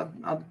junkie.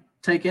 I'll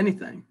take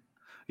anything.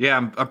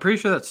 Yeah, I'm pretty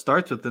sure that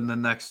starts within the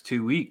next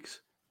 2 weeks.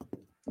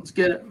 Let's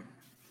get it.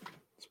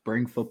 Let's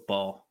bring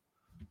football.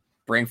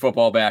 Bring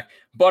football back.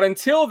 But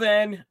until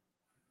then,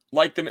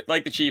 like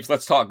the Chiefs,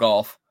 let's talk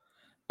golf.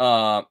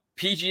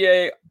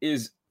 PGA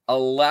is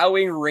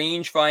allowing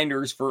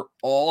rangefinders for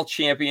all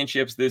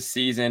championships this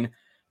season.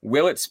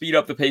 Will it speed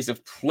up the pace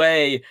of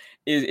play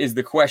is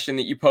the question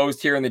that you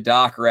posed here in the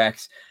doc,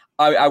 Rex.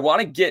 I want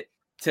to get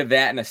to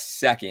that in a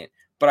second,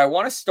 but I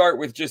want to start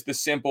with just the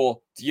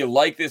simple, do you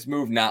like this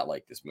move, not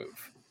like this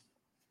move?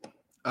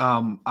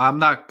 I'm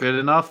not good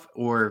enough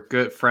or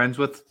good friends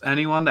with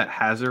anyone that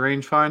has a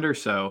rangefinder,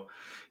 so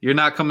you're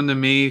not coming to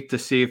me to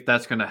see if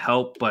that's going to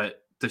help,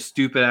 but the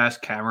stupid-ass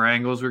camera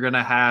angles we're going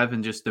to have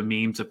and just the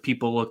memes of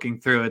people looking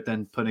through it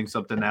then putting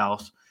something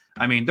else.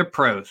 I mean, they're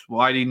pros.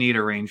 Why do you need a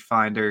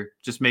rangefinder?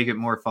 Just make it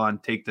more fun.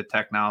 Take the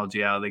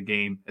technology out of the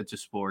game. It's a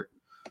sport.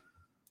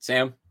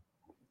 Sam?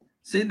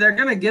 See, they're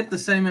going to get the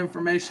same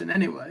information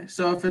anyway.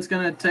 So if it's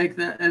going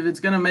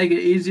to make it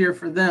easier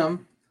for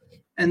them,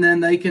 and then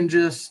they can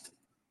just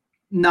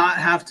not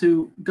have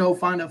to go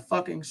find a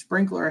fucking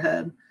sprinkler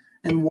head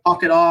and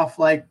walk it off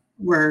like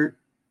we're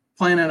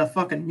playing at a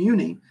fucking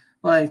muni.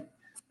 Like,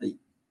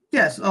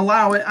 yes,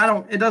 allow it.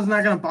 It's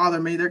not going to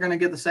bother me. They're going to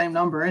get the same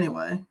number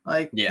anyway.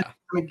 Like, yeah.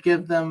 It's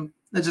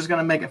just going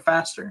to make it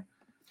faster.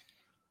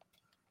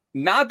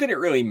 Not that it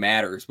really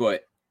matters,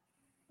 but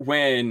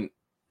when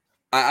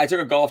I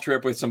took a golf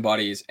trip with some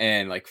buddies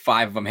and like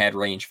 5 of them had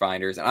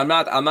rangefinders, and I'm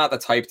not the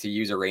type to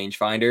use a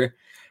rangefinder,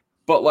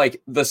 but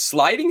like the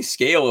sliding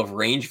scale of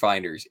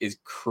rangefinders is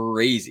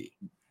crazy.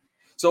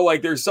 So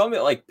like there's some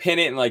that like pin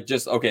it and like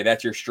just, okay,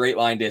 that's your straight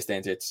line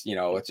distance. It's,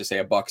 let's just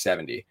say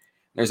 $170.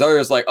 There's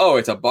others like, oh,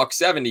 it's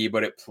 $170,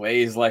 but it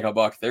plays like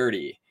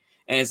 $130.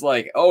 And it's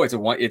like, oh, it's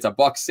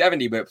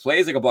 $170, but it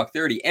plays like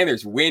 $130, and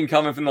there's wind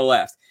coming from the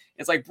left.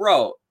 It's like,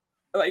 bro,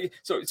 like,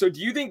 so do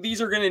you think these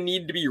are going to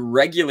need to be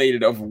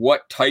regulated of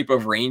what type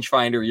of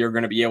rangefinder you're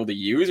going to be able to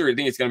use, or do you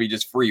think it's going to be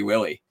just free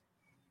willy?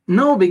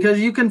 No, because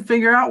you can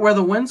figure out where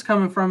the wind's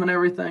coming from and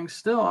everything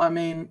still. I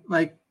mean,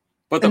 like,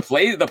 But the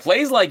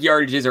plays like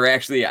yardages are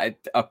actually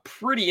a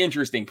pretty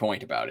interesting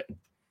point about it.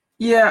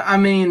 Yeah, I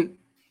mean,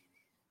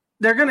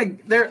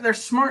 they're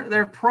smart.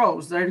 They're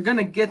pros. They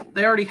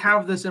already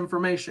have this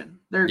information.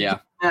 They're getting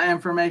that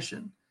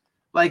information.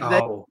 Like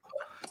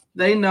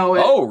they know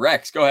it. Oh,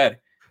 Rex, go ahead.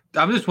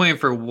 I'm just waiting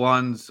for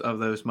ones of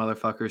those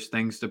motherfuckers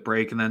things to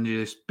break, and then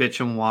you just bitch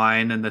and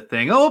whine and the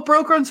thing. Oh, it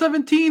broke on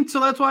 17, so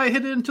that's why I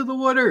hit it into the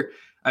water.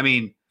 I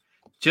mean,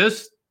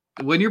 just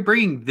when you're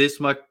bringing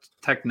this much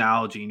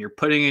technology and you're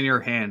putting it in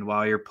your hand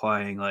while you're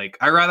playing, like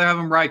I'd rather have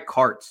them ride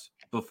carts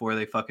before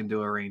they fucking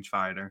do a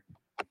rangefinder.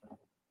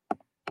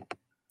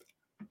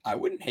 I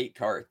wouldn't hate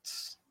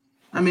carts.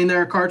 I mean, there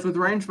are carts with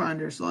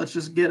rangefinders, so let's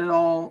just get it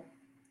all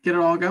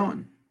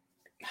going.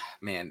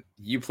 Man,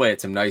 you play at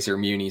some nicer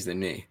munis than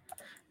me.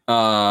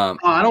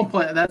 I don't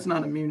play. That's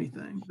not a muni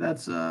thing.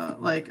 That's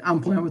like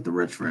I'm playing with the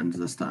rich friends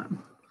this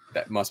time.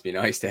 That must be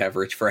nice to have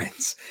rich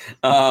friends.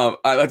 All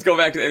right, let's go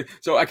back to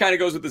so I kind of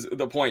goes with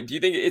the point. Do you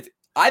think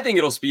I think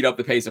it'll speed up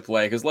the pace of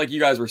play because, like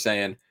you guys were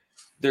saying,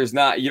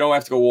 you don't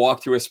have to go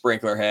walk to a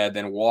sprinkler head,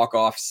 then walk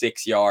off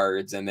 6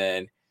 yards, and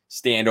then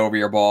stand over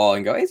your ball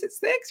and go, is it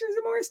 6 or is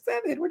it more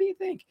 7? What do you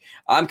think?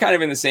 I'm kind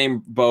of in the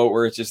same boat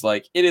where it's just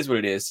like, it is what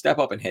it is. Step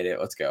up and hit it.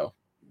 Let's go.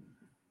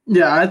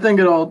 Yeah, I think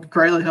it'll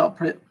greatly help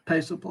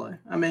pace of play.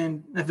 I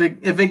mean, if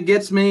it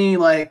gets me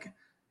like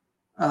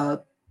a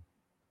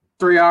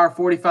 3-hour,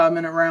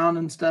 45-minute round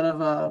instead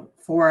of a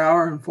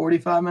 4-hour and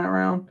 45-minute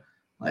round,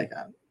 like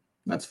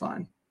that's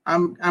fine.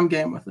 I'm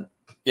game with it.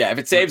 Yeah, if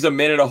it saves a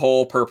minute a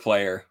hole per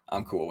player,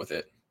 I'm cool with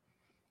it.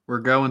 We're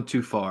going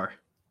too far.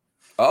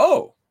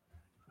 Oh.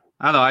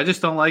 I don't know. I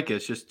just don't like it.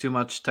 It's just too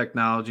much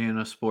technology in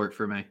a sport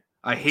for me.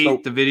 I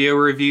hate the video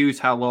reviews,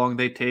 how long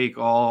they take,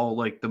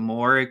 the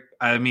more.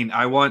 I mean,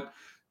 I want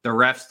the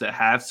refs to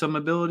have some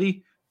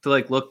ability to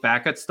look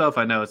back at stuff.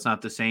 I know it's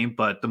not the same,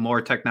 but the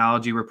more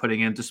technology we're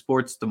putting into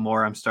sports, the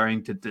more I'm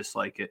starting to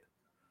dislike it.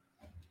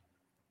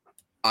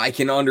 I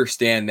can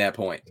understand that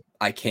point.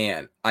 I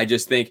can. I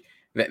just think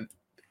that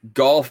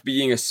golf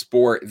being a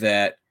sport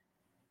that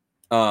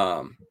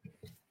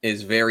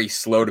is very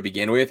slow to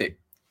begin with, it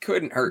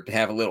couldn't hurt to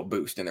have a little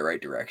boost in the right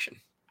direction.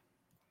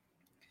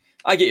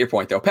 I get your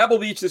point, though. Pebble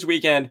Beach this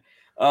weekend.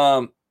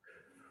 I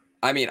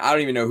mean, I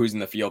don't even know who's in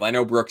the field. I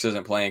know Brooks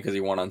isn't playing because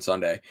he won on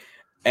Sunday.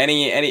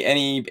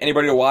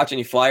 Anybody to watch?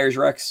 Any Flyers,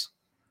 Rex?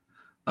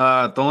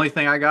 The only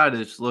thing I got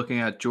is looking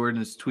at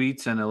Jordan's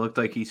tweets, and it looked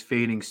like he's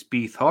fading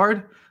Spieth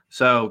hard.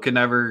 So can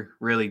never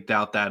really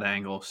doubt that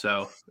angle.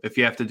 So if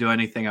you have to do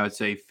anything, I would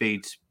say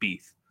fade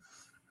Spieth.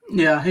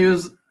 Yeah, he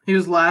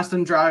was last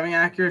in driving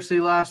accuracy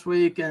last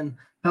week, and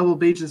Pebble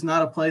Beach is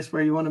not a place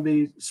where you want to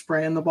be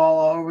spraying the ball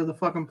all over the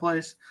fucking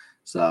place.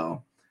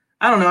 So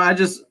I don't know.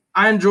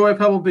 I enjoy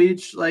Pebble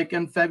Beach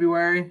in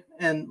February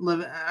and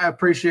I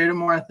appreciate it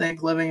more. I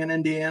think living in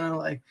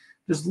Indiana,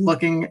 just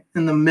looking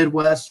in the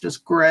Midwest,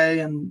 just gray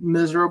and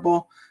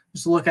miserable,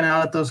 just looking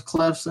out at those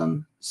cliffs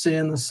and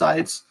seeing the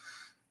sights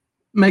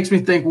makes me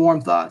think warm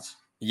thoughts.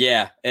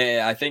 Yeah.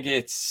 I think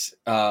it's,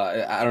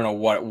 I don't know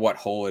what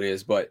hole it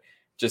is, but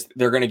just,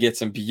 they're going to get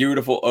some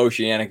beautiful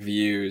oceanic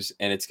views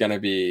and it's going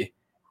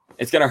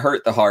to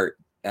hurt the heart.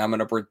 I'm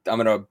going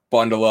to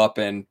bundle up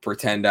and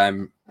pretend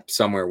I'm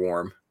somewhere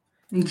warm.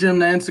 Jim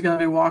Nantz is going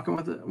to be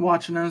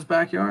watching in his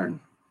backyard.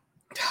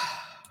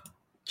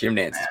 Jim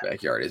Nance's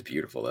backyard is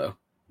beautiful, though.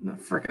 The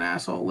freaking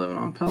asshole living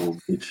on Pebble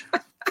Beach.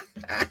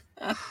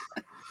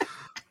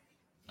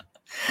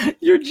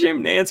 Your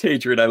Jim Nantz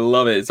hatred, I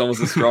love it. It's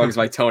almost as strong as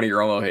my Tony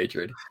Romo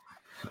hatred.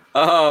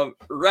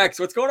 Rex,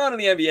 what's going on in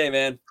the NBA,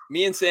 man?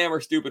 Me and Sam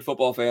are stupid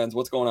football fans.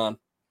 What's going on?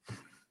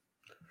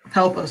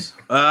 Help us.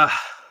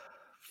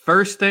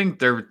 First thing,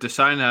 they're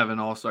deciding to have an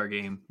all-star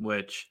game,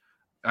 which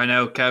I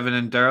know Kevin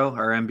and Daryl,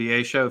 our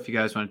NBA show, if you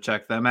guys want to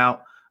check them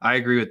out, I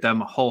agree with them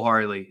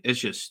wholeheartedly.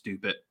 It's just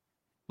stupid.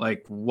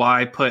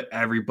 Why put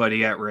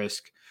everybody at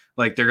risk?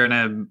 They're going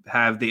to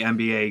have the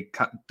NBA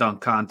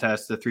dunk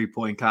contest, the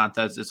three-point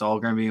contest. It's all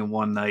going to be in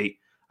one night.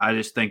 I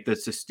just think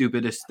that's the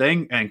stupidest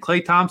thing. And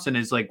Klay Thompson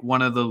is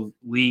one of the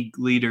league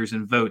leaders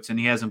in votes, and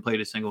he hasn't played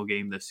a single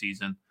game this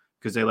season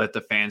because they let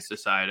the fans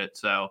decide it.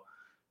 So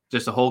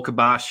just a whole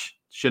kibosh.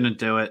 Shouldn't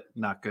do it.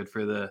 Not good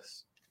for the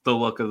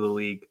look of the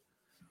league.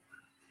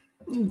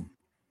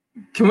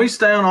 Can we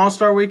stay on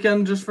All-Star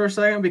Weekend just for a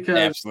second? Because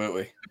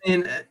absolutely. I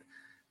mean,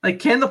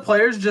 can the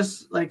players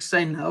just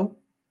say no?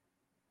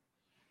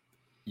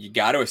 You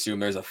got to assume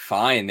there's a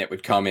fine that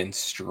would come in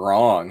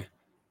strong.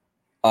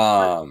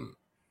 I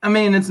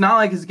mean, it's not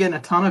like it's getting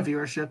a ton of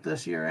viewership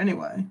this year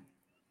anyway.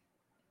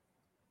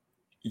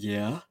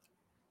 Yeah.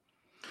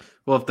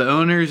 Well, if the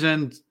owners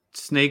and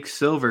Snake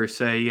Silver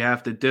say you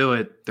have to do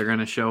it, they're going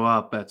to show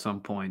up at some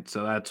point.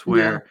 So that's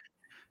where,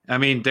 I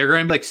mean, they're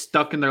going to be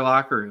stuck in their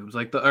locker rooms,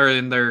 or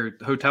in their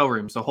hotel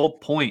rooms. The whole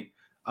point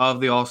of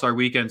the All-Star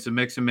Weekend is to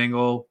mix and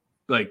mingle,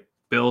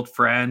 build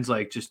friends,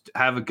 just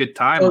have a good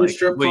time.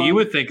 What you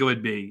would think it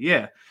would be.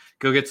 Yeah.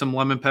 Go get some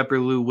lemon pepper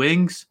Lou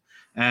wings.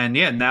 And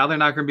now they're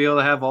not going to be able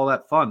to have all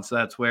that fun. So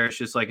that's where it's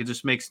just it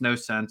just makes no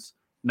sense.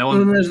 No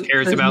one cares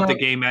there's about the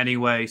game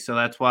anyway. So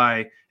that's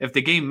why if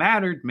the game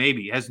mattered,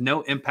 maybe it has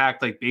no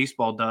impact like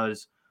baseball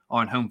does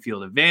on home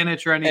field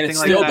advantage or anything like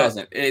that. And it still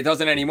doesn't. It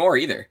doesn't anymore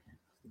either.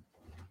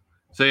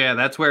 So, yeah,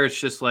 that's where it's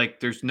just like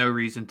there's no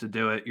reason to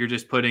do it. You're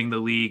just putting the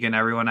league and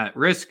everyone at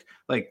risk.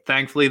 Like,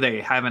 thankfully,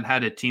 they haven't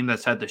had a team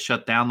that's had to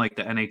shut down like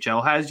the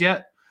NHL has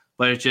yet.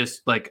 But it's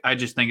just like I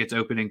just think it's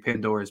opening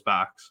Pandora's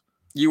box.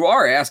 You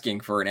are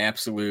asking for an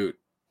absolute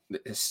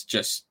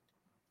just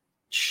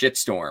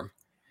shitstorm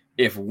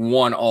if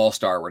one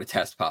all-star were to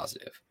test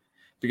positive.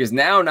 Because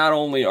now not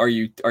only are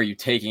you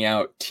taking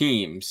out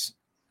teams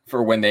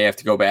for when they have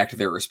to go back to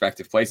their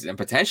respective places and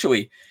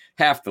potentially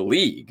half the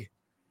league.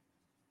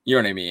 You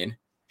know what I mean?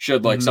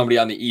 Should like somebody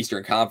on the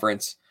Eastern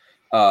Conference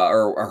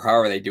or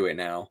however they do it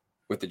now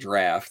with the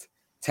draft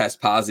test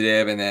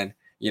positive and then,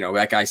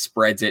 that guy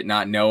spreads it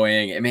not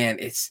knowing. And man,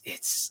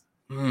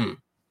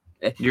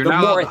 you're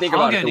not allowed to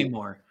hug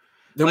anymore.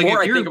 The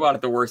more I think about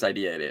it, the worse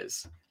idea it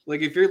is.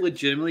 Like if you're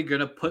legitimately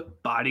going to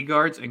put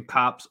bodyguards and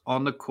cops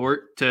on the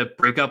court to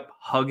break up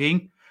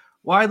hugging,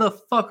 why the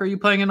fuck are you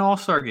playing an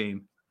all-star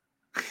game?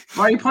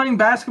 Why are you playing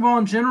basketball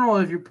in general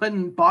if you're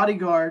putting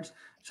bodyguards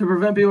to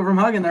prevent people from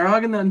hugging? They're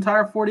hugging the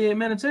entire 48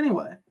 minutes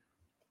anyway.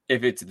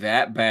 If it's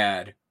that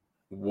bad,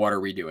 what are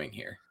we doing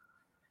here?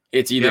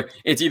 It's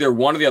either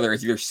one or the other.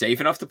 It's either safe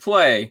enough to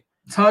play.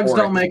 Hugs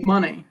don't make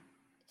money.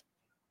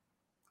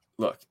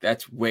 Look,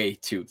 that's way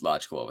too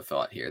logical of a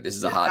thought here. This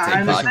is a hot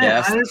take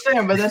podcast. I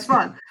understand, but that's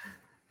fine.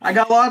 I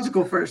got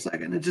logical for a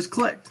second. It just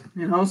clicked.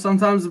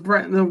 Sometimes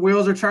the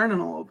wheels are turning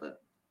a little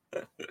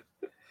bit.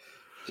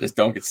 Just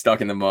don't get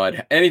stuck in the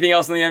mud. Anything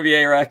else in the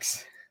NBA,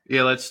 Rex?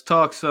 Yeah, let's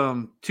talk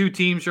some two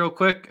teams real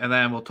quick, and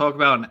then we'll talk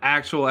about an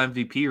actual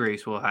MVP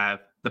race we'll have.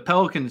 The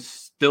Pelicans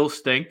still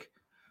stink.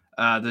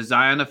 The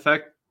Zion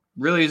effect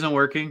really isn't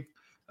working.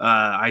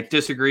 I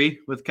disagree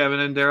with Kevin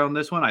and Daryl on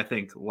this one. I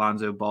think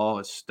Lonzo Ball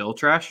is still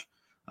trash.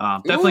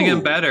 Definitely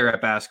getting better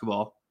at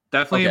basketball.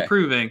 Definitely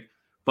improving,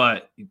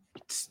 but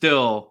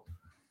still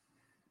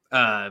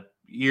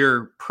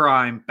your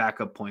prime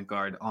backup point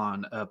guard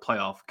on a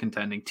playoff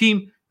contending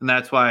team. And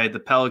that's why the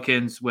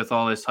Pelicans, with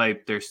all this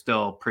hype, they're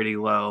still pretty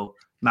low.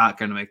 Not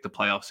going to make the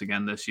playoffs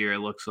again this year, it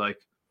looks like.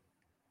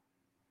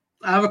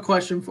 I have a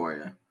question for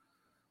you.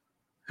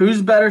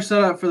 Who's better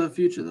set up for the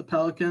future, the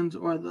Pelicans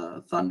or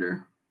the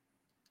Thunder?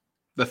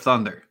 The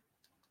Thunder.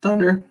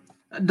 Thunder.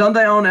 Don't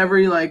they own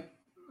every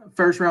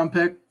first round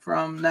pick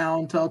from now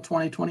until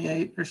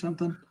 2028 or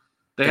something?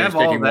 They have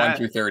all that. 1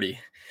 through 30.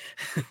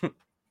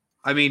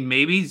 I mean,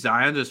 maybe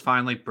Zion just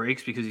finally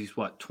breaks because he's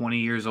 20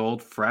 years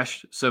old,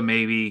 fresh. So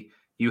maybe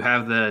you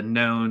have the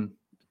known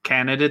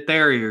candidate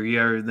there, or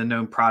you're the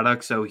known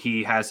product, so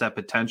he has that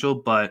potential.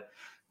 But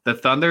the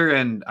Thunder,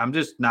 and I'm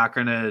just not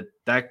going to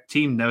 – that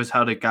team knows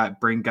how to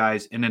bring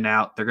guys in and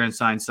out. They're going to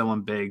sign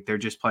someone big. They're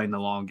just playing the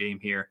long game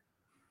here.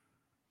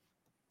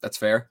 That's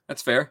fair.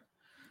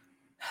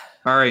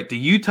 All right, the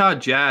Utah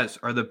Jazz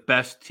are the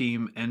best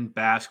team in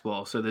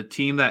basketball. So the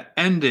team that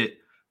ended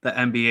the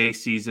NBA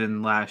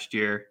season last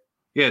year.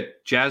 Yeah,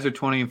 Jazz are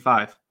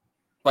 20-5.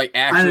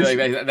 Actually,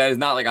 that is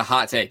not a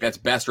hot take. That's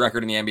best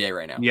record in the NBA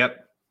right now.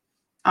 Yep.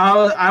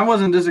 I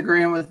wasn't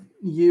disagreeing with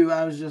you.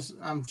 I'm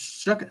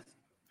shooketh.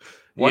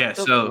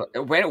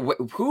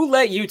 Who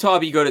let Utah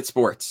be good at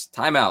sports?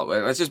 Time out.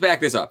 Let's just back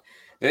this up.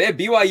 They had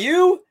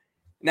BYU.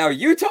 Now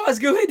Utah is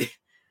good.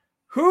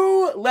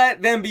 Who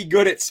let them be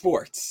good at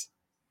sports?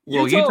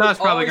 Well, Utah's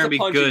probably going to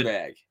be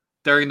good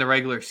during the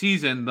regular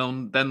season.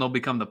 Then they'll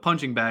become the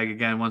punching bag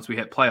again once we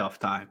hit playoff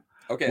time.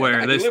 Okay.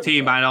 Where this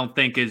team, I don't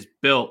think, is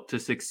built to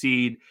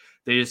succeed.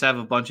 They just have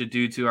a bunch of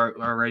dudes who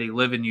already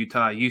live in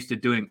Utah, used to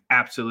doing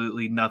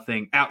absolutely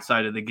nothing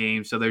outside of the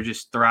game. So they're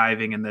just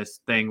thriving in this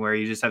thing where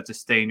you just have to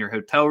stay in your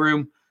hotel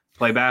room,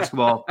 play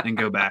basketball, and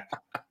go back.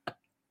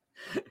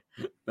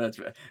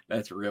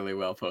 That's really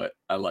well put.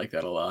 I like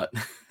that a lot.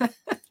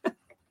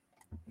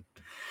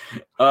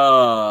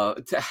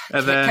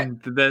 And then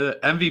the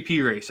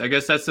MVP race. I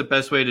guess that's the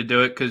best way to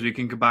do it because we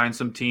can combine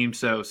some teams.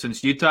 So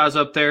since Utah's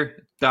up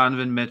there,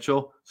 Donovan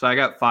Mitchell. So I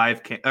got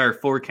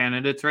 4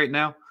 candidates right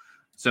now.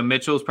 So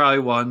Mitchell's probably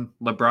 1.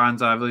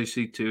 LeBron's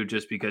obviously 2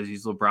 just because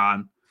he's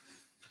LeBron.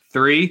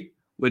 3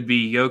 would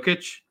be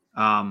Jokic.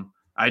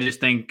 I just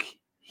think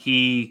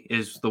he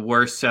is the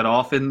worst set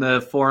off in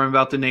the forum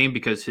about the name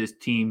because his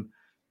team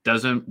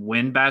doesn't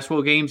win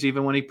basketball games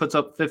even when he puts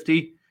up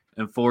 50.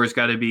 And 4 has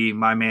got to be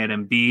my man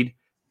Embiid.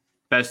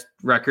 Best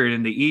record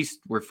in the East.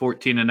 We're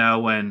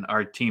 14-0 when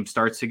our team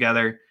starts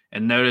together.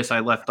 And notice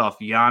I left off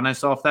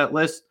Giannis off that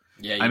list.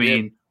 Yeah, I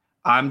mean,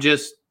 I'm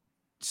just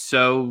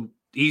so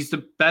he's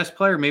the best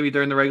player maybe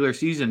during the regular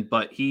season,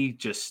 but he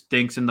just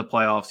stinks in the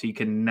playoffs.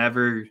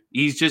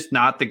 He's just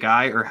not the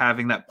guy or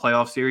having that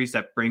playoff series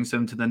that brings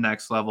him to the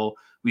next level.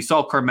 We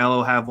saw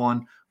Carmelo have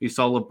one. We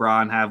saw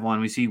LeBron have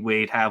one. We see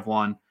Wade have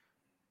one.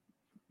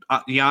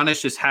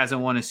 Giannis just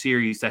hasn't won a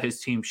series that his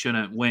team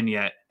shouldn't win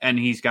yet, and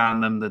he's gotten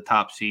them the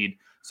top seed.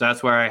 So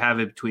that's where I have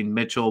it between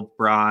Mitchell,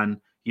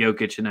 Bron,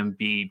 Jokic, and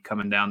Embiid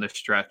coming down this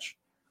stretch.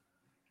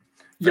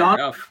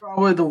 Giannis is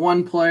probably the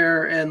one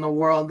player in the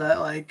world that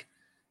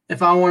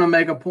if I want to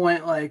make a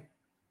point, like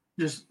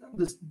just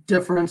this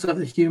difference of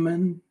the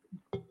human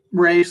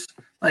race,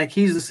 like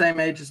he's the same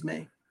age as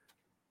me.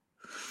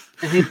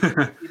 And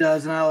he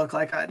does, and I look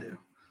like I do.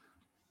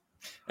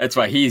 That's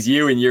why he's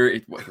you and you're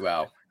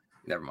wow.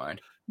 Never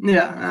mind.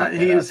 Yeah,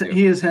 he is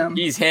him.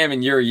 He's him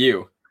and you're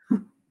you.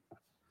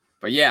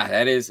 But yeah,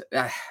 that is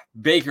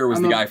Baker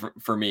was the guy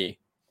for me.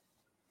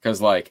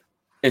 Because like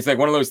it's like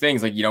one of those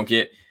things like you don't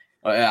get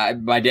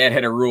my dad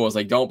had a rule is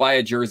like don't buy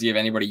a jersey of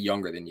anybody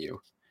younger than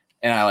you.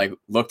 And I like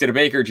looked at a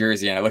Baker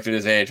jersey and I looked at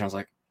his age and I was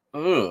like,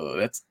 oh,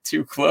 that's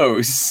too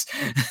close.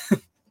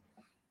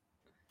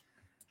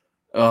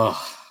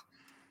 Oh,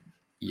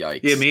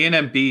 yikes. Yeah, me and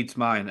Embiid's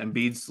mine.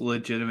 Embiid's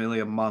legitimately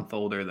a month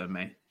older than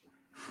me.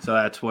 So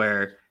that's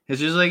where it's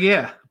just like,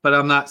 yeah, but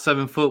I'm not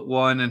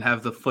 7'1" and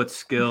have the foot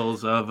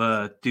skills of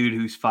a dude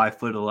who's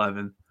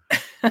 5'11".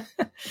 All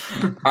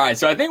right,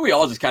 so I think we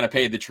all just kind of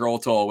paid the troll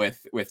toll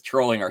with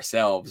trolling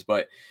ourselves.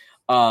 But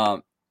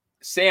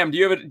Sam, do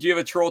you have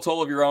a troll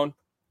toll of your own?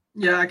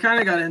 Yeah, I kind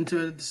of got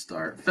into it at the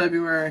start.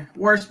 February,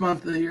 worst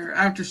month of the year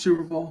after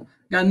Super Bowl.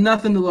 Got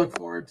nothing to look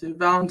forward to.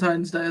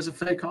 Valentine's Day is a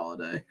fake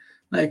holiday.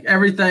 Like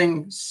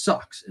everything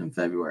sucks in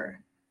February.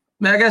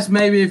 I mean, I guess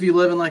maybe if you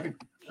live in like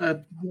a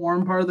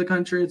warm part of the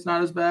country, it's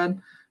not as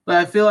bad. But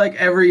I feel like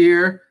every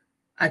year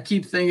I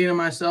keep thinking to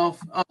myself,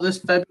 oh, this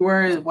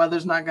February, the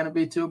weather's not going to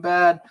be too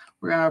bad.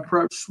 We're going to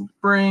approach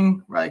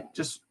spring, like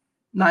just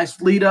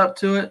nice lead up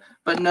to it.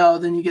 But no,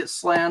 then you get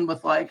slammed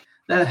with like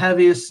the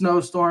heaviest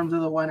snowstorms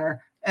of the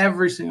winter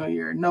every single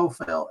year. No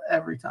fail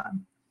every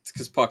time. It's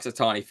because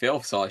Puxatawny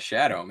Phil saw a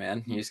shadow,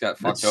 man. He just got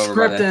fucked over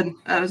scripted. by that.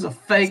 That is a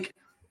fake.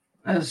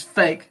 That is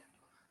fake.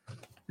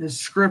 It's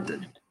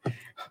scripted.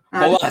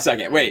 Hold on a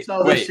second. Wait.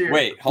 Hold on a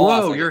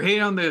second. You're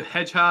hating on the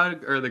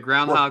hedgehog or the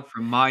groundhog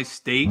from My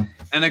State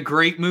and a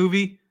great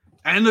movie?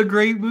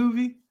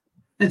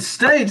 It's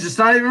staged. It's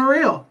not even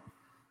real.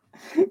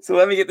 So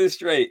let me get this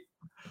straight.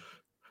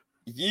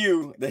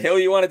 The hill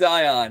you want to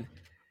die on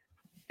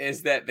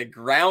is that the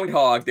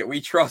groundhog that we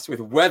trust with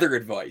weather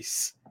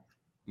advice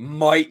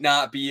might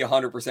not be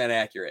 100%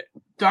 accurate.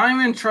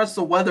 Don't even trust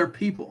the weather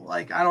people.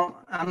 Like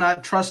I'm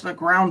not trusting a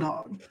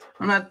groundhog.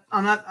 I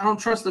don't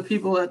trust the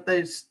people that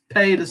they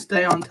pay to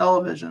stay on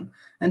television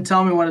and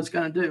tell me what it's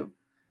going to do.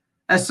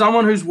 As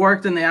someone who's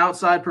worked in the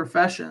outside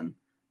profession,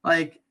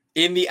 like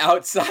in the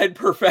outside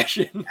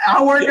profession,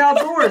 I work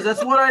outdoors.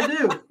 That's what I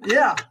do.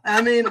 Yeah.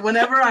 I mean,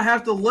 whenever I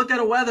have to look at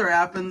a weather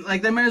app and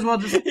like, they may as well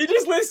just, he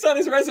just lists on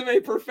his resume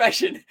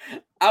profession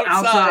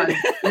outside.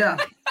 Yeah.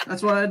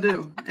 That's what I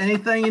do.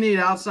 Anything you need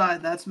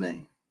outside, that's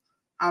me.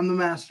 I'm the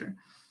master.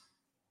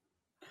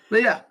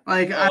 But yeah,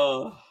 like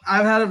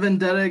I've had a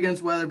vendetta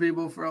against weather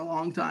people for a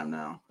long time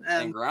now.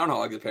 And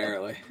groundhogs,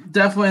 apparently.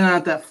 Definitely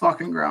not that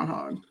fucking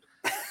groundhog.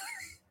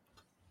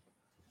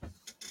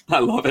 I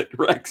love it.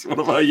 Rex, what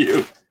about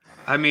you?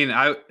 I mean,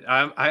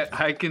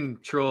 I can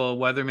troll a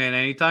weatherman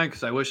anytime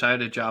because I wish I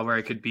had a job where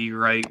I could be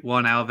right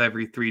 1 out of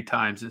every 3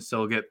 times and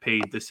still get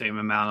paid the same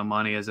amount of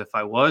money as if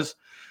I was.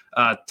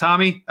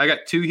 Tommy, I got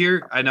 2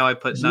 here. I know I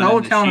put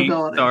none in the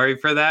sheet. Sorry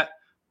for that.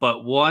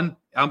 But 1,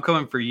 I'm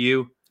coming for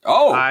you.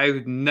 Oh,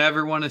 I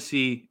never want to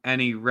see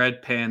any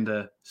red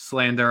panda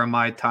slander on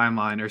my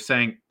timeline or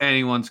saying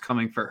anyone's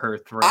coming for her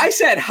throat. I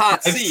said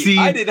hot seat.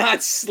 I did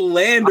not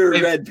slander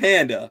red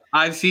panda.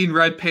 I've seen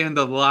red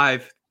panda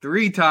live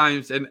 3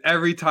 times, and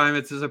every time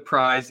it's a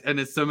surprise, and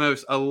it's the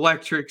most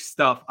electric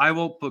stuff. I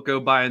won't go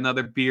buy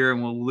another beer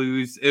and we'll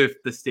lose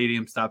if the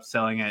stadium stops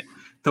selling it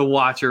to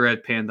watch a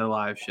red panda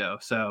live show.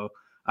 So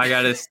I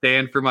got to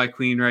stand for my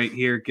queen right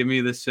here. Give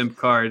me the simp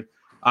card.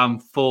 I'm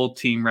full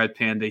team Red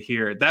Panda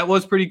here. That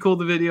was pretty cool,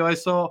 the video I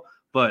saw,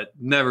 but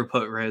never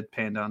put Red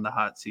Panda on the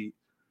hot seat.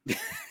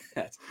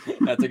 That's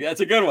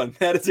a good one.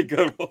 That is a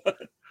good one.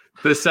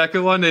 The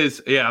second one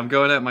is, I'm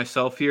going at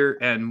myself here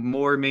and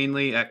more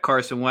mainly at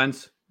Carson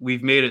Wentz.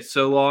 We've made it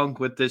so long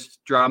with this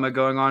drama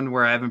going on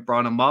where I haven't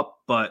brought him up,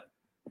 but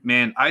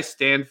man, I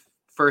stand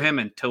for him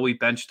until we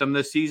benched him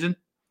this season.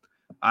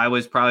 I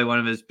was probably one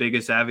of his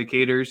biggest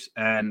advocators,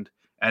 and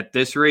at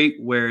this rate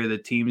where the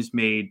team's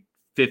made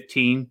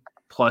 15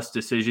 plus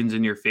decisions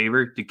in your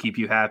favor to keep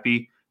you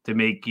happy, to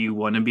make you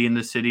want to be in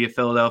the city of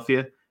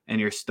Philadelphia, and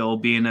you're still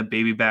being a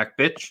baby back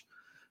bitch.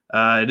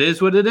 It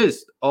is what it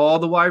is. All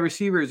the wide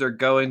receivers are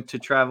going to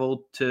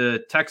travel to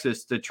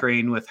Texas to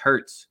train with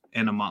Hurts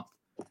in a month.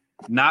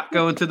 Not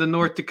going to the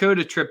North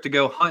Dakota trip to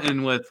go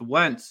hunting with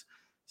Wentz.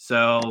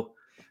 So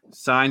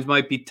signs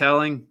might be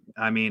telling.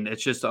 I mean,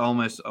 it's just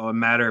almost a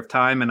matter of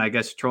time, and I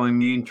guess trolling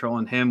me and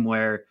trolling him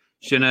where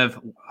shouldn't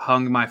have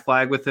hung my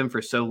flag with him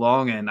for so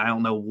long, and I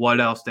don't know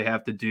what else they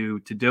have to do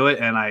it.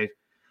 And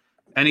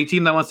any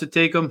team that wants to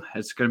take him,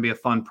 it's going to be a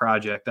fun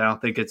project. I don't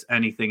think it's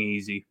anything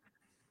easy.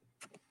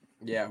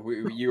 Yeah,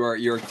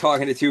 you're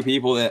talking to 2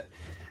 people that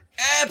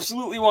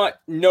absolutely want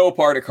no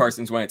part of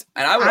Carson Wentz,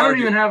 and I don't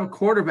even have a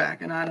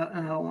quarterback, and I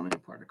don't want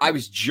any part of. I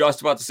was just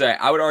about to say,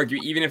 I would argue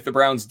even if the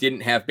Browns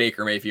didn't have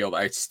Baker Mayfield,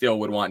 I still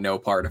would want no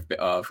part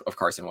of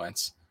Carson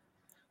Wentz.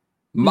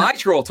 My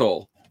troll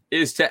toll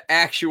is to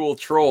actual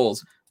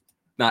trolls,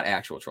 not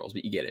actual trolls,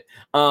 but you get it.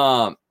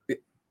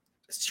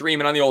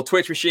 streaming on the old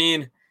Twitch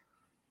machine.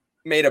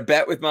 Made a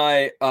bet with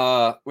my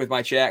chat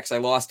because I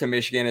lost to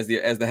Michigan as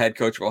the head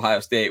coach of Ohio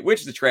State,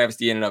 which is a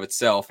travesty in and of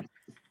itself.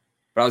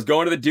 But I was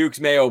going to the Duke's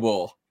Mayo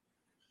Bowl.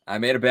 I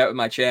made a bet with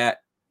my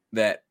chat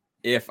that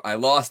if I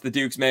lost the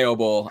Duke's Mayo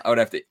Bowl, I would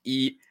have to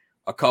eat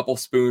a couple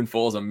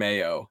spoonfuls of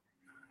mayo.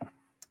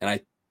 And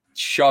I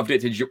shoved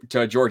it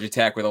to Georgia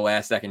Tech with a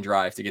last-second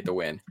drive to get the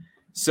win.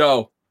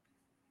 So,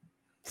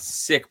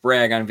 sick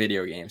brag on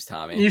video games,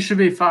 Tommy. You should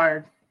be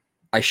fired.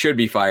 I should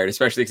be fired,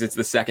 especially because it's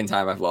the second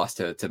time I've lost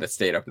to the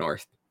state up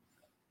north.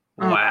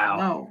 Wow.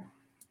 No.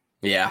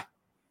 Yeah.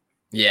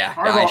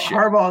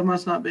 Harbaugh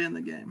must not be in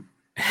the game.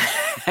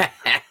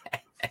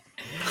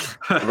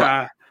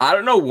 I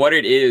don't know what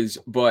it is,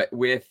 but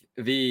with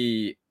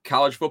the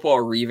college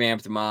football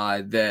revamped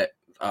mod that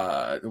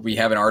we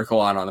have an article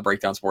on the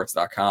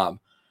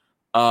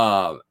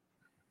breakdownsports.com,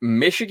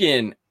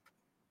 Michigan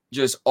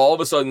just all of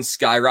a sudden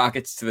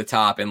skyrockets to the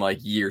top in like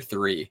year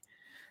 3.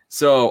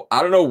 So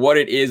I don't know what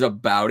it is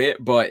about it,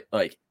 but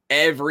like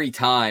every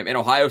time, and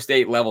Ohio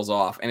State levels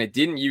off, and it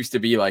didn't used to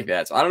be like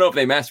that. So I don't know if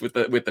they messed with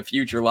the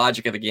future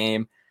logic of the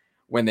game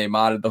when they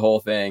modded the whole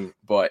thing,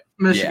 but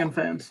Michigan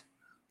fans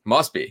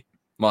must be.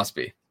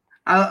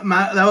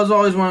 That was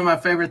always one of my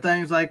favorite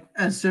things. Like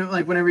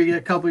whenever you get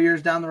a couple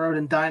years down the road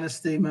in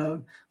dynasty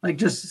mode, like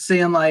just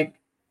seeing like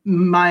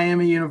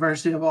Miami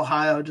University of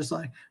Ohio just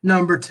like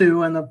number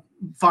 2 in the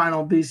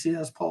final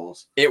BCS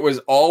polls. It was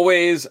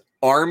always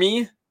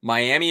Army,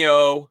 Miami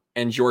O,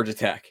 and Georgia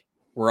Tech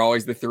were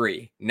always the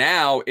 3.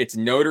 Now it's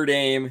Notre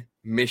Dame,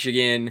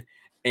 Michigan,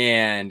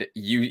 and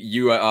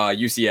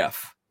UCF.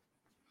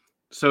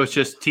 So it's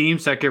just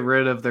teams that get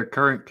rid of their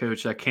current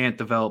coach that can't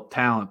develop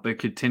talent, but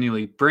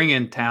continually bring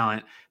in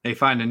talent. They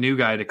find a new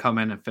guy to come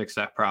in and fix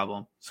that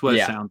problem. That's what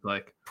it sounds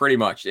like. Pretty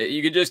much.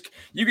 You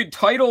could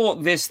title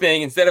this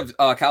thing, instead of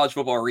college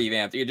football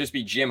revamped, it could just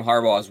be Jim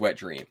Harbaugh's wet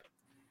dream.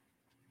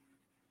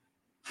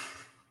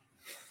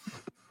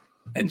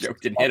 That joke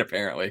didn't hit,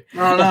 apparently.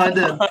 No, I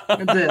did.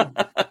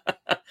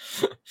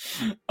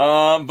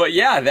 But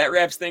yeah, that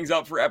wraps things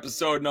up for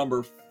episode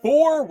number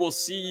 4. We'll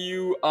see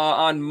you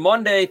on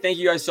Monday. Thank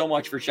you guys so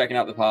much for checking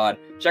out the pod.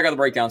 Check out the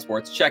Breakdown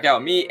Sports. Check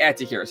out me at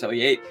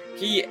TKRS78.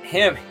 He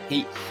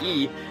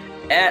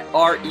at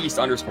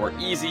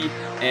 @REast_easy.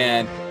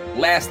 And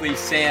lastly,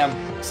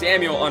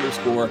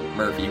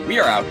 Samuel_Murphy. We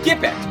are out. Get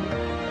back to it.